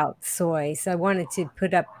about soy. So I wanted to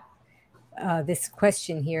put up this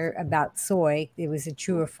question here about soy. It was a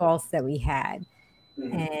true or false that we had.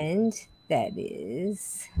 And that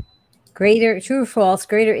is true or false,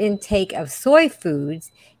 greater intake of soy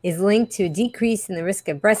foods is linked to a decrease in the risk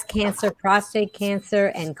of breast cancer, prostate cancer,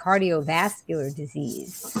 and cardiovascular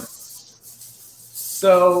disease.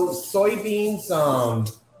 So soybeans, I'll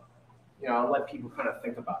let people kind of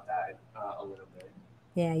think about that a little bit.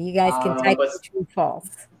 Yeah, you guys can type true, false.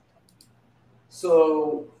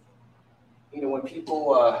 So, when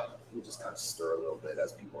people, you just kind of stir a little bit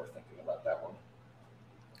as people are thinking about that one.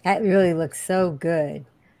 That really looks so good.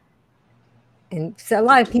 And so a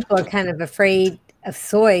lot of people are kind of afraid of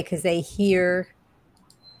soy because they hear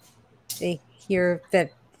that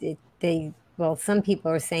some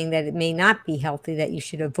people are saying that it may not be healthy, that you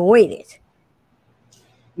should avoid it.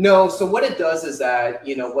 No, so what it does is that,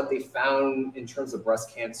 what they found in terms of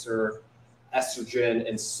breast cancer, estrogen,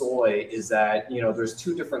 and soy is that, there's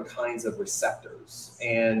 2 different kinds of receptors.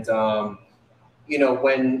 And,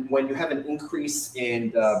 when you have an increase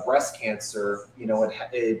in breast cancer,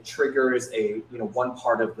 it triggers one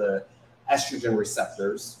part of the estrogen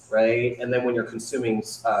receptors, right? And then when you're consuming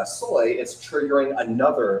soy, it's triggering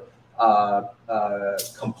another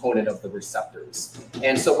component of the receptors.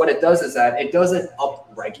 And so what it does is that it doesn't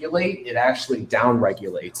upregulate, it actually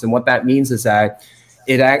downregulates. And what that means is that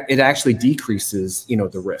it actually decreases,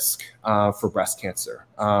 the risk for breast cancer,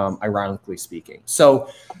 ironically speaking. So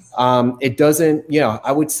it doesn't,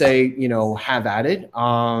 I would say, have at it.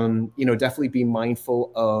 Definitely be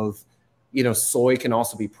mindful of, soy can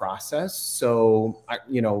also be processed. So,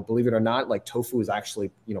 believe it or not, like tofu is actually,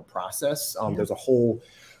 processed. There's a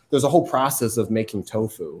whole process of making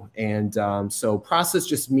tofu. And so process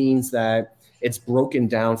just means that it's broken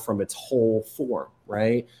down from its whole form,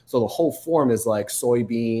 right? So the whole form is like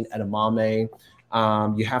soybean, edamame.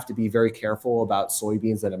 You have to be very careful about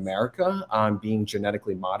soybeans in America being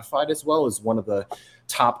genetically modified, as well as one of the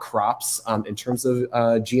top crops in terms of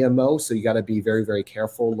GMO. So you got to be very, very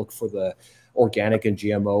careful. Look for the organic and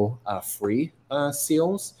GMO free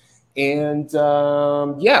seals. And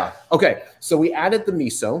yeah, okay. So we added the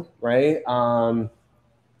miso, right?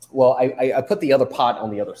 Well, I put the other pot on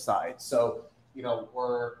the other side. So, you know,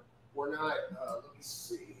 we're not, let me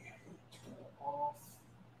see. Turn it off.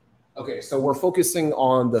 Okay, so we're focusing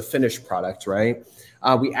on the finished product, right?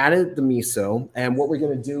 We added the miso, and what we're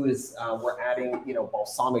going to do is we're adding, you know,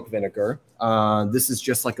 balsamic vinegar. This is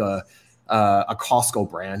just like a Costco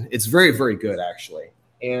brand. It's very, very good, actually.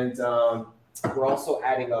 And we're also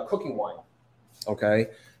adding a cooking wine. Okay,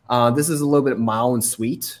 this is a little bit mild and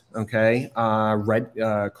sweet. Okay, red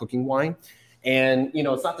cooking wine. And, you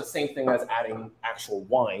know, it's not the same thing as adding actual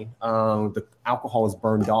wine. The alcohol is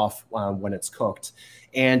burned off when it's cooked.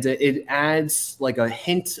 And it adds like a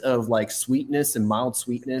hint of like sweetness and mild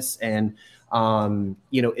sweetness. And,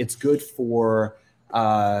 you know, it's good for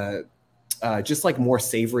just like more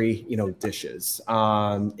savory, you know, dishes.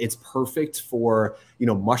 It's perfect for, you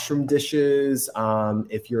know, mushroom dishes.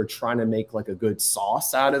 If you're trying to make like a good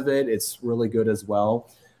sauce out of it, it's really good as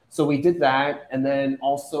well. So we did that. And then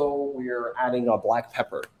also we're adding a black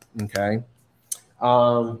pepper. Okay.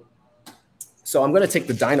 So I'm going to take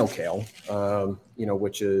the dino kale, you know,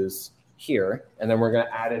 which is here, and then we're going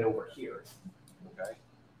to add it over here. Okay.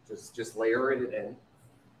 Just layer it in.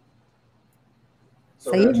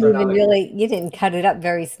 So you didn't even really, you didn't cut it up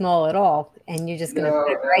very small at all, and you're just going to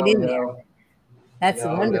put it right in there. That's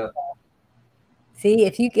wonderful. See,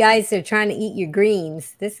 if you guys are trying to eat your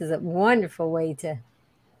greens, this is a wonderful way to.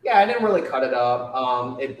 Yeah, I didn't really cut it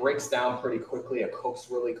up. It breaks down pretty quickly. It cooks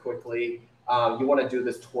really quickly. You want to do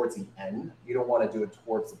this towards the end. You don't want to do it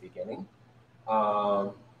towards the beginning.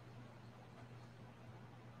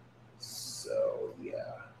 So yeah.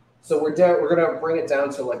 So we're gonna bring it down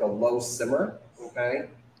to like a low simmer. Okay.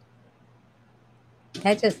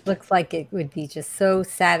 That just looks like it would be just so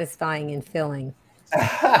satisfying and filling. Do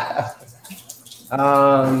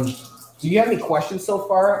you have any questions so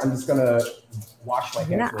far? I'm just gonna wash my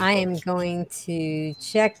hands. I am going to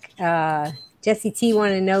check. Jesse T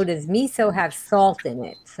want to know, does miso have salt in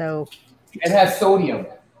it? So it has sodium.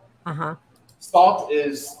 Uh-huh. Salt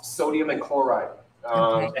is sodium and chloride.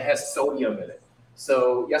 Okay. It has sodium in it.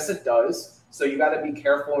 So yes, it does. So you got to be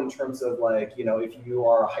careful in terms of like, you know, if you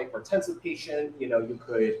are a hypertensive patient, you know, you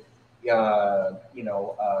could, you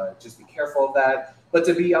know, just be careful of that. But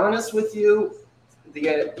to be honest with you,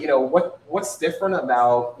 you know, what's different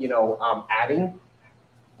about, you know, adding,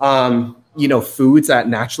 you know, foods that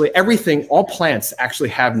naturally, everything, all plants actually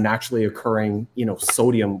have naturally occurring, you know,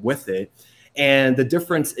 sodium with it. And the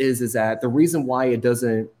difference is that the reason why it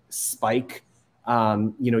doesn't spike,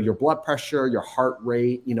 you know, your blood pressure, your heart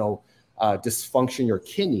rate, you know, dysfunction, your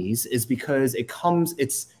kidneys, is because you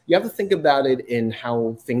have to think about it in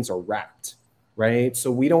how things are wrapped, right? So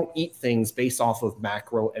we don't eat things based off of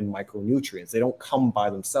macro and micronutrients. They don't come by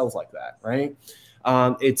themselves like that, right?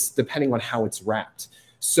 It's depending on how it's wrapped.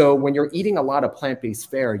 So when you're eating a lot of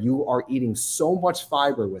plant-based fare, you are eating so much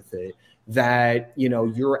fiber with it that, you know,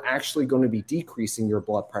 you're actually going to be decreasing your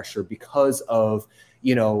blood pressure because of,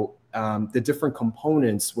 you know, the different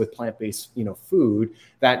components with plant-based, you know, food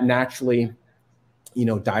that naturally, you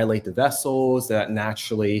know, dilate the vessels, that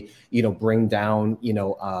naturally, you know, bring down, you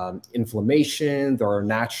know, inflammation. They're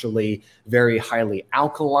naturally very highly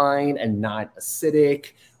alkaline and not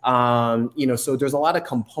acidic. You know, so there's a lot of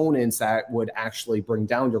components that would actually bring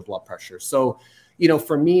down your blood pressure. So, you know,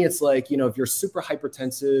 for me, it's like, you know, if you're super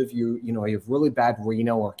hypertensive, you know, you have really bad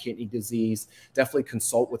renal or kidney disease, definitely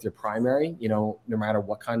consult with your primary, you know, no matter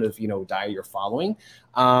what kind of, you know, diet you're following.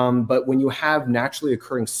 But when you have naturally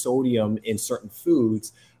occurring sodium in certain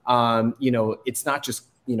foods, you know, it's not just,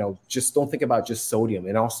 you know, just don't think about just sodium.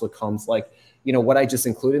 It also comes like, you know, what I just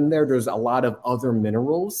included in there, there's a lot of other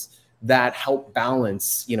minerals that help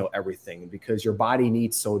balance, you know, everything, because your body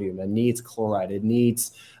needs sodium, it needs chloride, it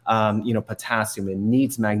needs, you know, potassium, it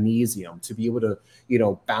needs magnesium to be able to, you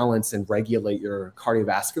know, balance and regulate your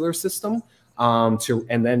cardiovascular system,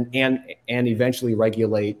 and eventually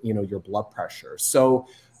regulate, you know, your blood pressure. So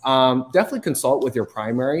definitely consult with your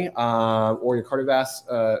primary or your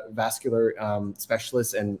cardiovascular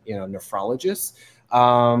specialist and, you know, nephrologist.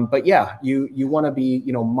 But yeah, you want to be,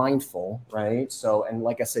 you know, mindful, right? So, and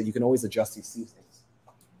like I said, you can always adjust these seasonings.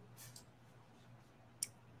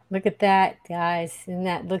 Look at that, guys. And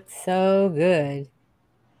that looks so good.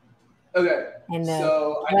 Okay. And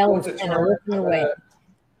so I'm going to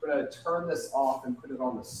turn this off and put it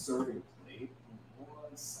on the serving plate. 1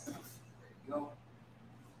 second. There you go.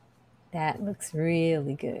 That looks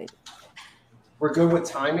really good. We're good with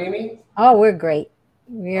time, Amy? Oh, we're great.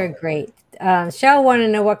 We're great. Shell want to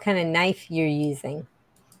know what kind of knife you're using.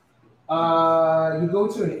 You go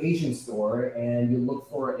to an Asian store and you look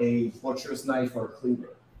for a butcher's knife or a cleaver.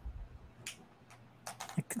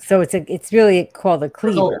 So it's really called a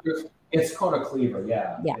cleaver. It's called a cleaver.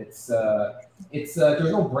 Yeah. Yeah. It's there's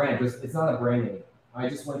no brand. It's not a brand name. I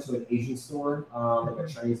just went to an Asian store, like a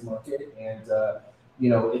Chinese market, and you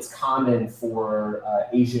know, it's common for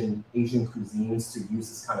Asian cuisines to use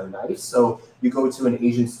this kind of knife. So you go to an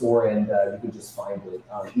Asian store and you can just find it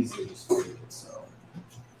easily. Just find it. So,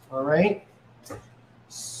 all right.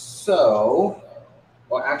 So,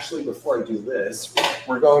 well, actually, before I do this,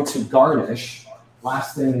 we're going to garnish.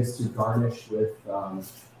 Last thing is to garnish with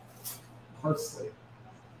parsley.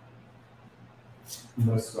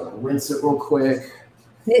 I'm just going to rinse it real quick.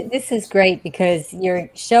 This is great because you're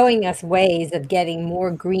showing us ways of getting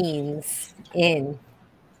more greens in.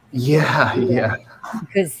 Yeah, yeah.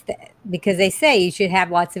 Because they say you should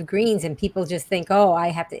have lots of greens, and people just think, oh, I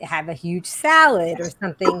have to have a huge salad or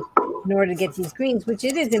something in order to get these greens, which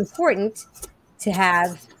it is important to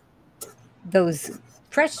have those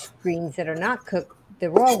fresh greens that are not cooked,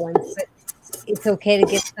 the raw ones, but it's okay to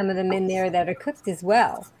get some of them in there that are cooked as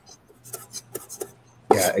well.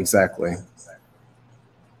 Yeah, exactly.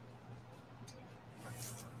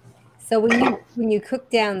 So when you cook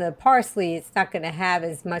down the parsley, it's not going to have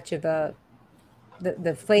as much of the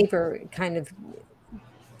flavor kind of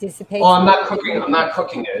dissipates. Oh, I'm not cooking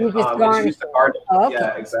it. You just it's used to garnish. Oh, okay.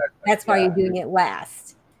 Yeah, exactly. That's why you're doing it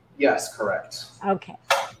last. Yes, correct. Okay.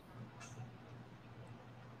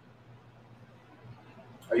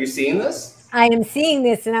 Are you seeing this? I am seeing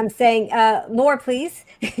this, and I'm saying, more, please.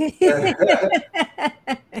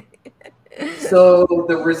 So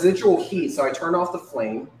the residual heat. So I turn off the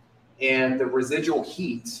flame, and the residual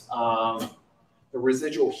heat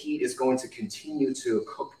is going to continue to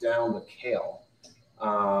cook down the kale.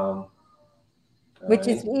 Which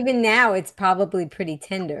is, even now, it's probably pretty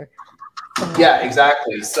tender. Yeah,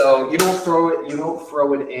 exactly. So you don't throw it in. You don't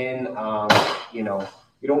throw it in.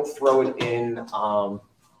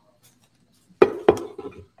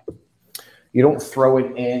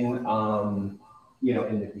 You know,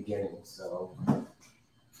 in the beginning. So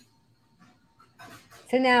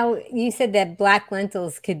now you said that black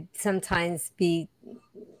lentils could sometimes be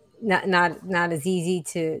not as easy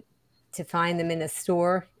to find them in a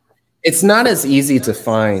store. It's not as easy to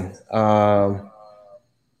find.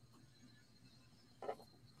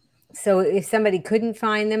 So if somebody couldn't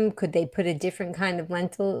find them, could they put a different kind of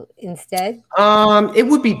lentil instead? It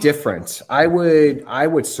would be different. I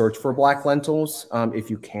would search for black lentils if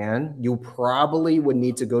you can. You probably would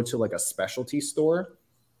need to go to like a specialty store.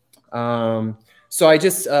 So I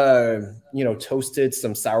just toasted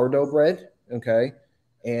some sourdough bread, okay,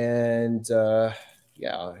 and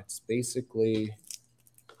yeah, it's basically,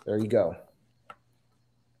 there you go.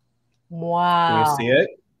 Wow! Can you see it?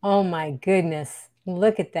 Oh my goodness!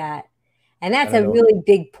 Look at that. And that's a really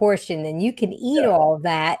big portion, and you can eat all of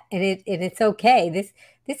that, and it's okay.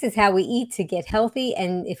 This is how we eat to get healthy,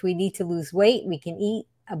 and if we need to lose weight, we can eat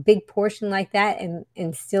a big portion like that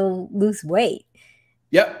and still lose weight.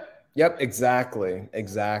 Yep,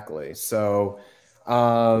 exactly. So,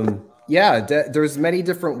 yeah, there's many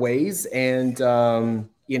different ways, and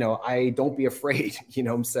I don't be afraid. You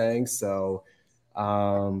know what I'm saying? So,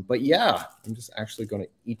 but yeah, I'm just actually going to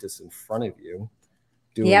eat this in front of you.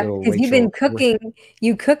 Yeah, because you've been cooking.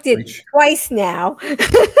 You cooked it twice now,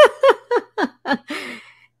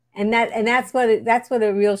 and that's what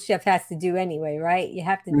a real chef has to do anyway, right? You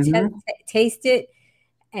have to taste it,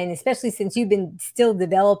 and especially since you've been still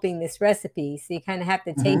developing this recipe, so you kind of have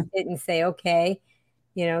to taste it and say, okay,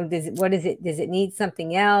 does it need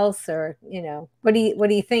something else, or what do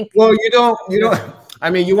you think? Well, you don't. I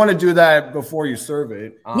mean, you want to do that before you serve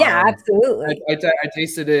it. Yeah, absolutely. I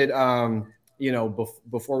tasted it.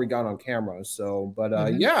 Before we got on camera. So,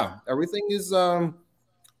 but yeah, everything is,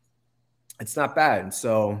 it's not bad.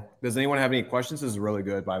 So does anyone have any questions? This is really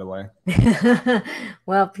good, by the way.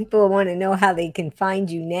 Well, people want to know how they can find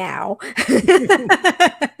you now.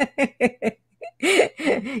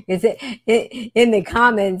 Is it in the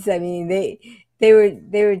comments? I mean, they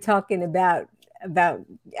were talking about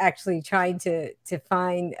actually trying to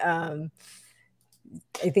find,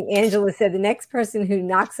 I think Angela said the next person who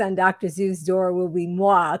knocks on Dr. Zhu's door will be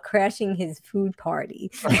moi, crashing his food party.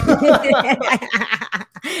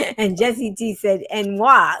 And Jesse T said, and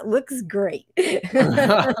moi, looks great.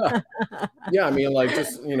 Yeah, I mean, like,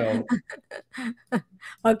 just,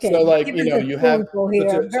 Okay. So, like, you have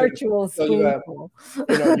here, virtual spoonful.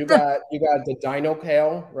 You got the dino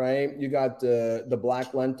kale, right? You got the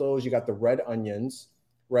black lentils, you got the red onions,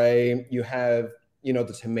 right? You have,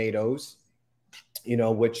 the tomatoes,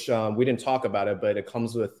 which we didn't talk about it, but it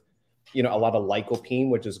comes with you know, a lot of lycopene,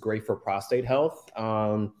 which is great for prostate health.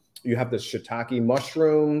 You have the shiitake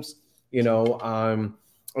mushrooms, you know,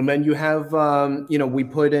 and then you have, you know, we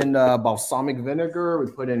put in balsamic vinegar,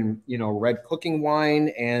 we put in, you know, red cooking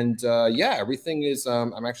wine, and yeah, everything is,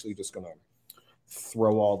 I'm actually just going to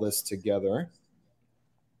throw all this together.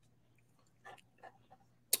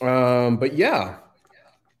 But yeah,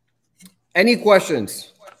 any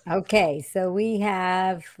questions? Okay, so we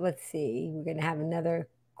have, let's see, we're going to have another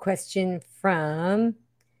question from,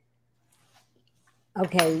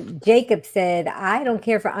 okay, Jacob said, I don't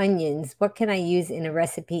care for onions. What can I use in a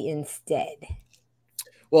recipe instead?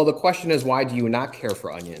 Well, the question is, why do you not care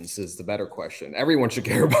for onions is the better question. Everyone should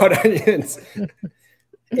care about onions.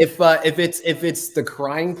 If it's the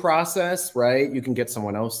crying process, right, you can get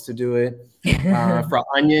someone else to do it. For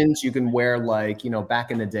onions, you can wear, like, you know, back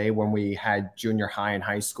in the day when we had junior high and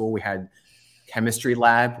high school, we had chemistry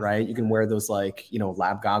lab, right? You can wear those, like, you know,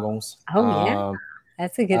 lab goggles. Oh, yeah.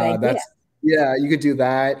 That's a good idea. Yeah, you could do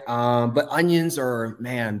that. But onions are,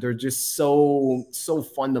 man, they're just so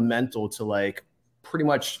fundamental to, like, pretty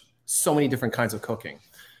much so many different kinds of cooking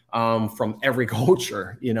from every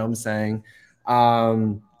culture, you know what I'm saying?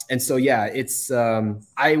 And so, yeah, it's,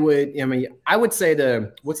 I would say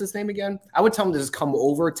to, what's his name again? I would tell him to just come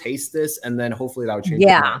over, taste this, and then hopefully that would change.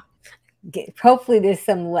 Yeah. Hopefully there's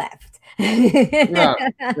some left. Yeah.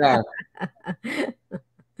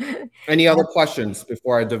 Any other questions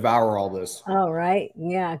before I devour all this? All right.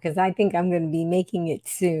 Yeah, because I think I'm going to be making it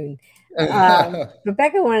soon.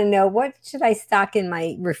 Rebecca want to know, what should I stock in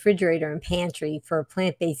my refrigerator and pantry for a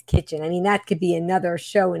plant-based kitchen? I mean, that could be another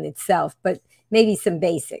show in itself, but maybe some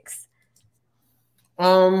basics.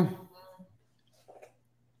 I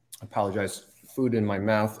apologize, food in my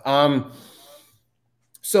mouth.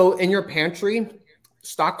 So in your pantry,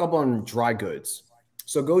 stock up on dry goods.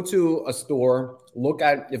 So go to a store, look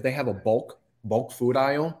at if they have a bulk food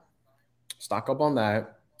aisle, stock up on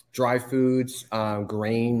that. Dry foods,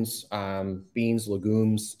 grains, beans,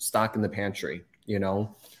 legumes, stock in the pantry, you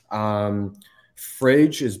know.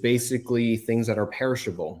 Fridge is basically things that are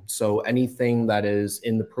perishable. So anything that is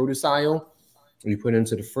in the produce aisle, you put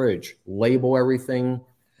into the fridge. Label everything,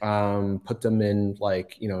 put them in,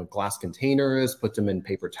 like, you know, glass containers, put them in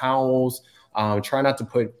paper towels. Try not to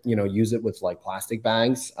put, you know, use it with, like, plastic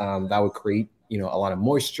bags. That would create, you know, a lot of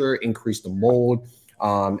moisture, increase the mold,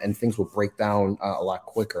 and things will break down a lot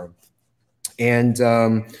quicker. And,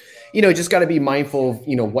 you know, just got to be mindful of,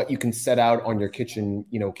 you know, what you can set out on your kitchen,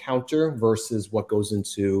 you know, counter versus what goes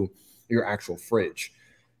into your actual fridge.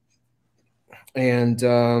 And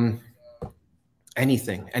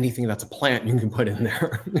anything that's a plant you can put in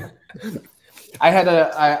there.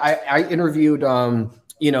 I interviewed,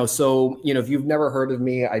 you know, so, you know, if you've never heard of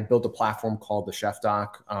me, I built a platform called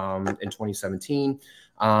TheChefDoc in 2017.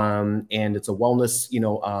 And it's a wellness, you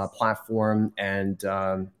know, platform. And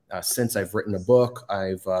since I've written a book,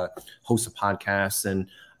 I've hosted podcasts, and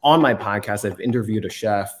on my podcast, I've interviewed a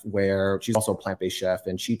chef where she's also a plant-based chef.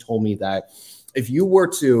 And she told me that if you were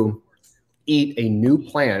to eat a new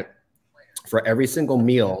plant for every single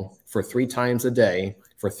meal for 3 times a day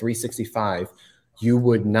for 365, you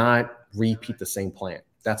would not repeat the same plant.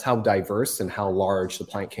 That's how diverse and how large the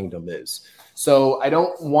plant kingdom is. So I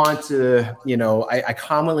don't want to, you know, I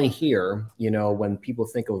commonly hear, you know, when people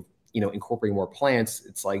think of, you know, incorporating more plants,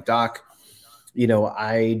 it's like, Doc, you know,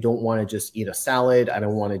 I don't want to just eat a salad. I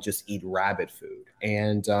don't want to just eat rabbit food.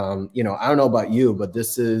 And, you know, I don't know about you, but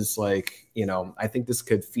this is like, you know, I think this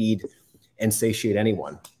could feed and satiate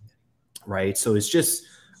anyone, right? So it's just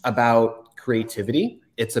about creativity.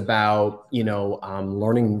 It's about, you know,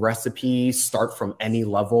 learning recipes, start from any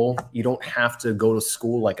level. You don't have to go to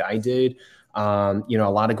school like I did. You know, a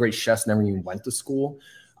lot of great chefs never even went to school.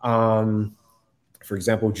 For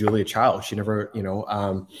example, Julia Child, she never, you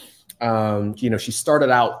know, she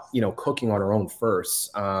started out, you know, cooking on her own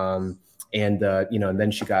first. And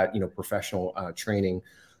then she got, you know, professional training.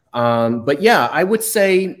 But yeah, I would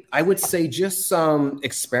say just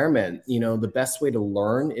experiment. You know, the best way to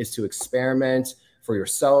learn is to experiment for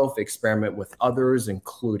yourself, experiment with others,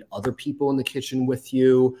 include other people in the kitchen with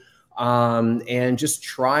you, and just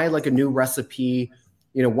try like a new recipe,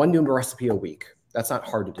 you know, one new recipe a week. That's not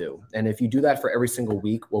hard to do. And if you do that for every single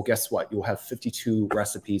week, well, guess what? You'll have 52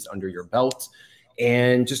 recipes under your belt,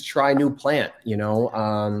 and just try a new plant, you know,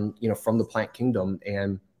 from the plant kingdom.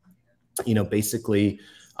 And, you know, basically,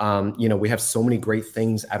 you know, we have so many great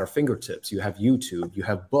things at our fingertips. You have YouTube, you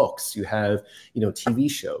have books, you have, you know, TV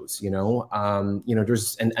shows, you know,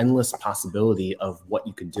 there's an endless possibility of what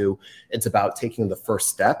you can do. It's about taking the first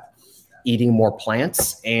step, eating more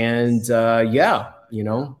plants, and yeah, you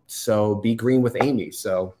know, so be green with Amy.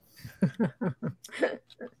 So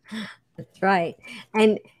That's right.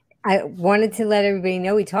 And I wanted to let everybody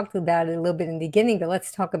know we talked about it a little bit in the beginning, but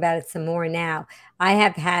let's talk about it some more now. I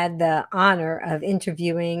have had the honor of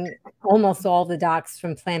interviewing almost all the docs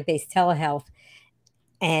from plant-based telehealth,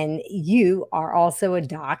 and you are also a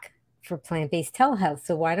doc for plant-based telehealth.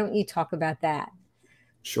 So why don't you talk about that?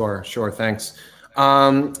 Sure, sure. Thanks.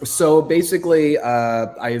 So basically,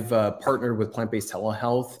 I've partnered with Plant-Based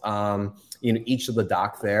Telehealth. Each of the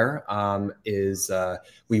doc there is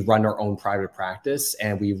we run our own private practice,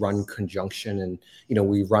 and we run conjunction, and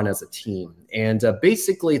we run as a team. And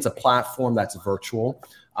basically, it's a platform that's virtual.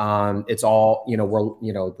 It's all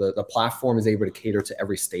the platform is able to cater to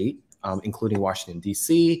every state, including Washington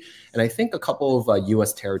D.C. and I think a couple of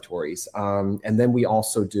U.S. territories. And then we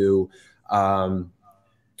also do.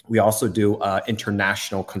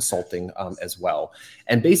 International consulting as well.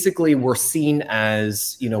 And basically we're seen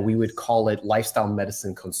as, we would call it lifestyle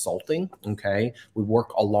medicine consulting, okay? We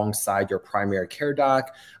work alongside your primary care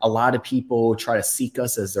doc. A lot of people try to seek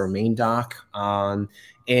us as their main doc.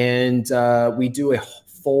 We do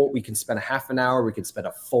we can spend a half an hour, we can spend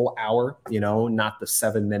a full hour, not the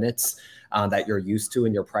 7 minutes that you're used to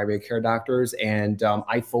in your primary care doctors. And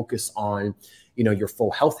I focus on your full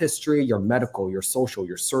health history, your medical, your social,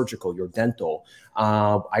 your surgical, your dental.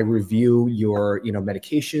 I review your,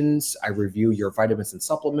 medications. I review your vitamins and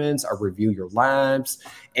supplements. I review your labs,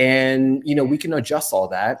 and, we can adjust all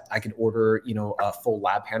that. I can order, a full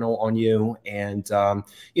lab panel on you, and,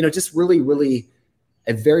 just really, really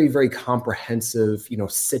a very, very comprehensive,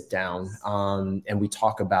 sit down. And we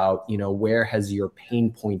talk about, where has your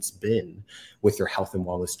pain points been with your health and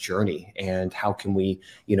wellness journey, and how can we,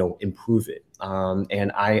 improve it?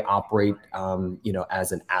 And I operate,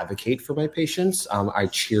 as an advocate for my patients. I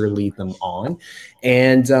cheerlead them on,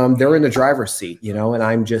 and they're in the driver's seat, and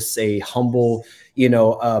I'm just a humble,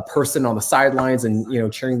 person on the sidelines,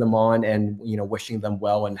 and, cheering them on, and, wishing them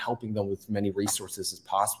well and helping them with many resources as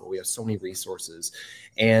possible. We have so many resources,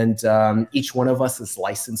 and each one of us is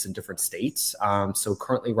licensed in different states. So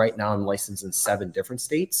currently right now I'm licensed in 7 different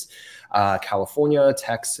states, California,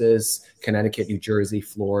 Texas, Connecticut, New Jersey,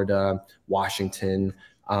 Florida, Washington,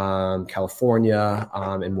 California,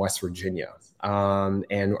 and West Virginia. And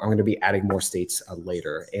I'm going to be adding more states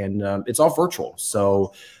later, and it's all virtual.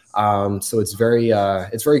 So it's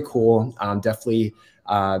very cool. Definitely,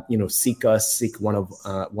 seek one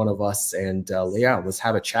of us, and yeah, let's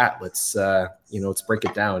have a chat. Let's break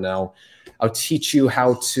it down. Now, I'll teach you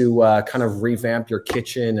how to kind of revamp your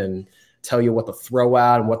kitchen and tell you what to throw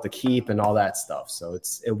out and what to keep and all that stuff. So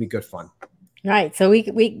it'll be good fun. Right. So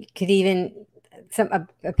we could even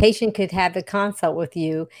a patient could have a consult with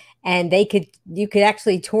you, and you could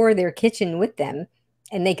actually tour their kitchen with them,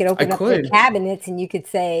 and they could open up their cabinets, and you could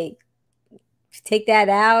say, take that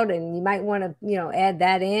out, and you might want to, add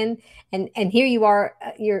that in. And here you are,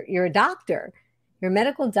 you're a doctor, you're a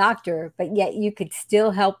medical doctor, but yet you could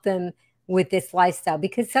still help them with this lifestyle,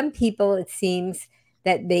 because some people, it seems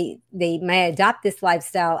that they may adopt this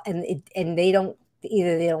lifestyle, and they don't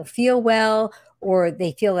feel well, or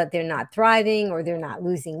they feel that they're not thriving, or they're not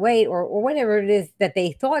losing weight, or whatever it is that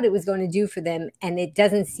they thought it was going to do for them, and it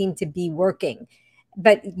doesn't seem to be working.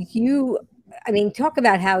 But talk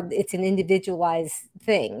about how it's an individualized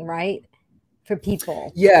thing, right? For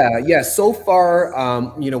people. Yeah. So far,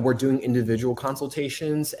 we're doing individual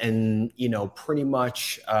consultations, and, pretty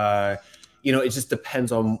much, it just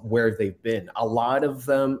depends on where they've been. A lot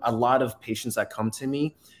of patients that come to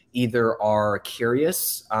me either are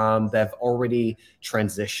curious, they've already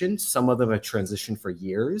transitioned. Some of them have transitioned for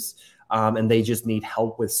years, and they just need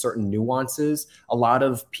help with certain nuances. A lot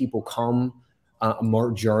of people come a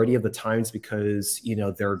majority of the times because,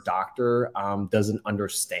 their doctor doesn't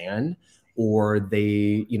understand, or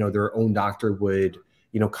they, their own doctor would,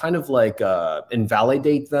 kind of like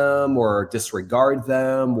invalidate them or disregard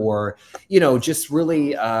them, or, just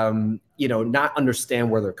really, not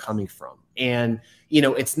understand where they're coming from. And,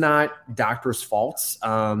 it's not doctors' faults.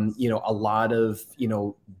 A lot of,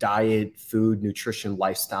 diet, food, nutrition,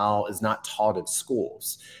 lifestyle is not taught in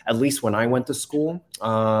schools, at least when I went to school,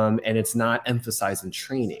 and it's not emphasized in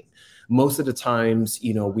training. Most of the times,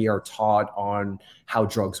 we are taught on how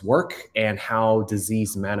drugs work and how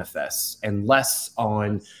disease manifests, and less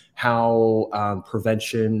on how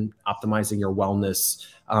prevention, optimizing your wellness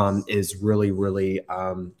is really, really,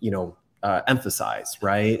 emphasized,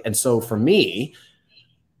 right? And so for me,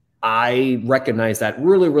 I recognized that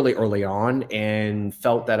really, really early on, and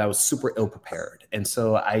felt that I was super ill prepared. And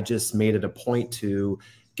so I just made it a point to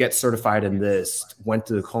get certified in this, went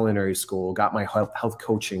to the culinary school, got my health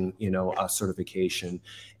coaching, certification,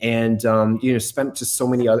 and, spent just so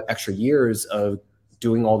many other extra years of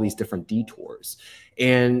doing all these different detours.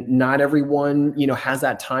 And not everyone, has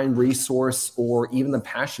that time, resource, or even the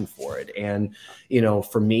passion for it. And,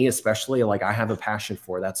 for me, especially, like, I have a passion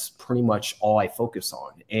for it. That's pretty much all I focus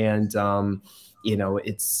on. And,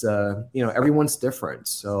 it's, everyone's different.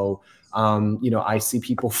 So, I see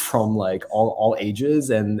people from like all ages,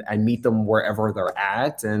 and I meet them wherever they're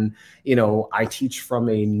at. And, I teach from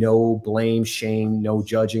a no blame, shame, no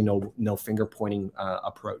judging, no finger pointing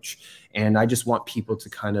approach. And I just want people to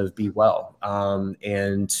kind of be well,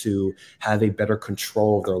 and to have a better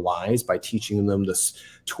control of their lives by teaching them this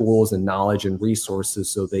tools and knowledge and resources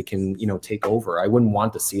so they can, take over. I wouldn't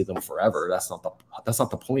want to see them forever. That's not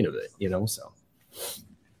the point of it, so.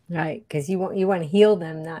 Right, because you want to heal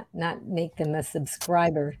them, not make them a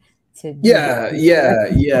subscriber to. Yeah. That's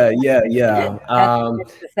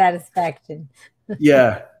the satisfaction.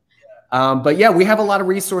 Yeah. But yeah, we have a lot of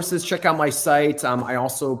resources. Check out my site. I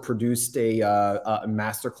also produced a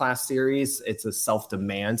masterclass series. It's a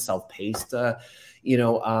self-demand, self-paced,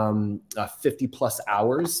 50 plus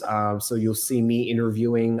hours. So you'll see me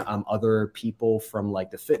interviewing other people from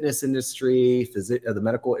like the fitness industry, the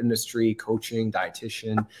medical industry, coaching,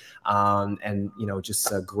 dietitian, and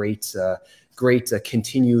just a great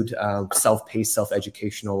continued self-paced,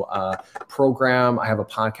 self-educational program. I have a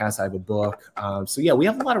podcast. I have a book. So yeah, we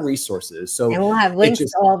have a lot of resources. So and we'll have links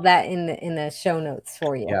to all of that in the show notes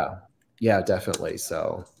for you. Yeah, definitely.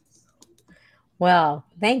 So. Well,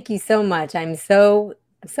 thank you so much. I'm so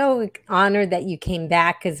honored that you came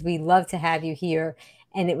back, because we love to have you here.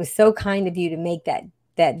 And it was so kind of you to make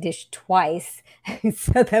that dish twice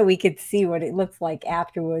so that we could see what it looks like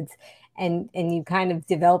afterwards. And you kind of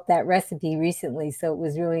developed that recipe recently. So it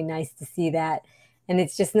was really nice to see that. And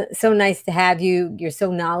it's just so nice to have you. You're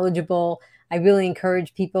so knowledgeable. I really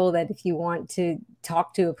encourage people that if you want to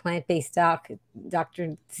talk to a plant-based doc,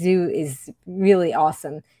 Dr. Zhu is really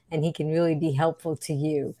awesome, and he can really be helpful to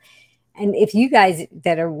you. And if you guys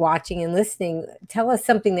that are watching and listening, tell us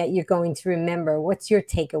something that you're going to remember. What's your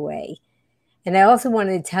takeaway? And I also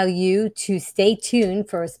wanted to tell you to stay tuned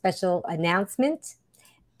for a special announcement.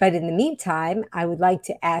 But in the meantime, I would like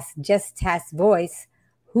to ask Just Task Voice,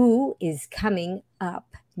 who is coming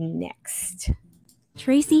up next?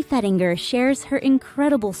 Tracy Fettinger shares her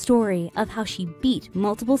incredible story of how she beat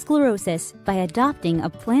multiple sclerosis by adopting a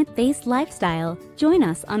plant-based lifestyle. Join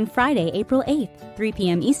us on Friday, April 8th, 3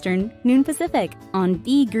 p.m. Eastern, noon Pacific, on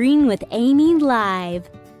Be Green with Amy Live.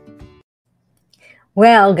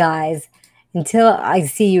 Well, guys, until I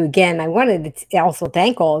see you again, I wanted to also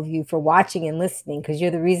thank all of you for watching and listening, because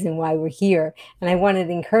you're the reason why we're here. And I wanted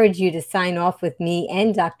to encourage you to sign off with me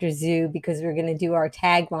and Dr. Zhu, because we're going to do our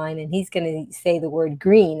tagline, and he's going to say the word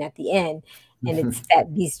green at the end. And it's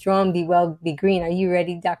that be strong, be well, be green. Are you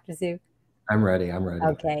ready, Dr. Zhu? I'm ready.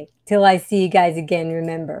 Okay. Till I see you guys again,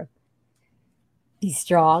 remember, be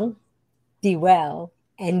strong, be well,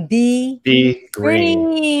 and be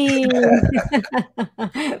green.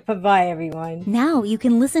 Bye-bye, everyone. Now you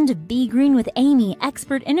can listen to Be Green with Amy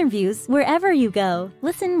expert interviews wherever you go.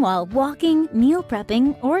 Listen while walking, meal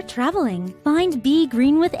prepping, or traveling. Find Be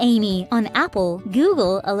Green with Amy on Apple,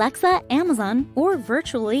 Google, Alexa, Amazon, or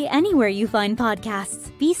virtually anywhere you find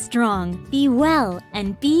podcasts. Be strong, be well,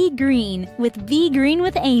 and be green with Be Green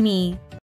with Amy.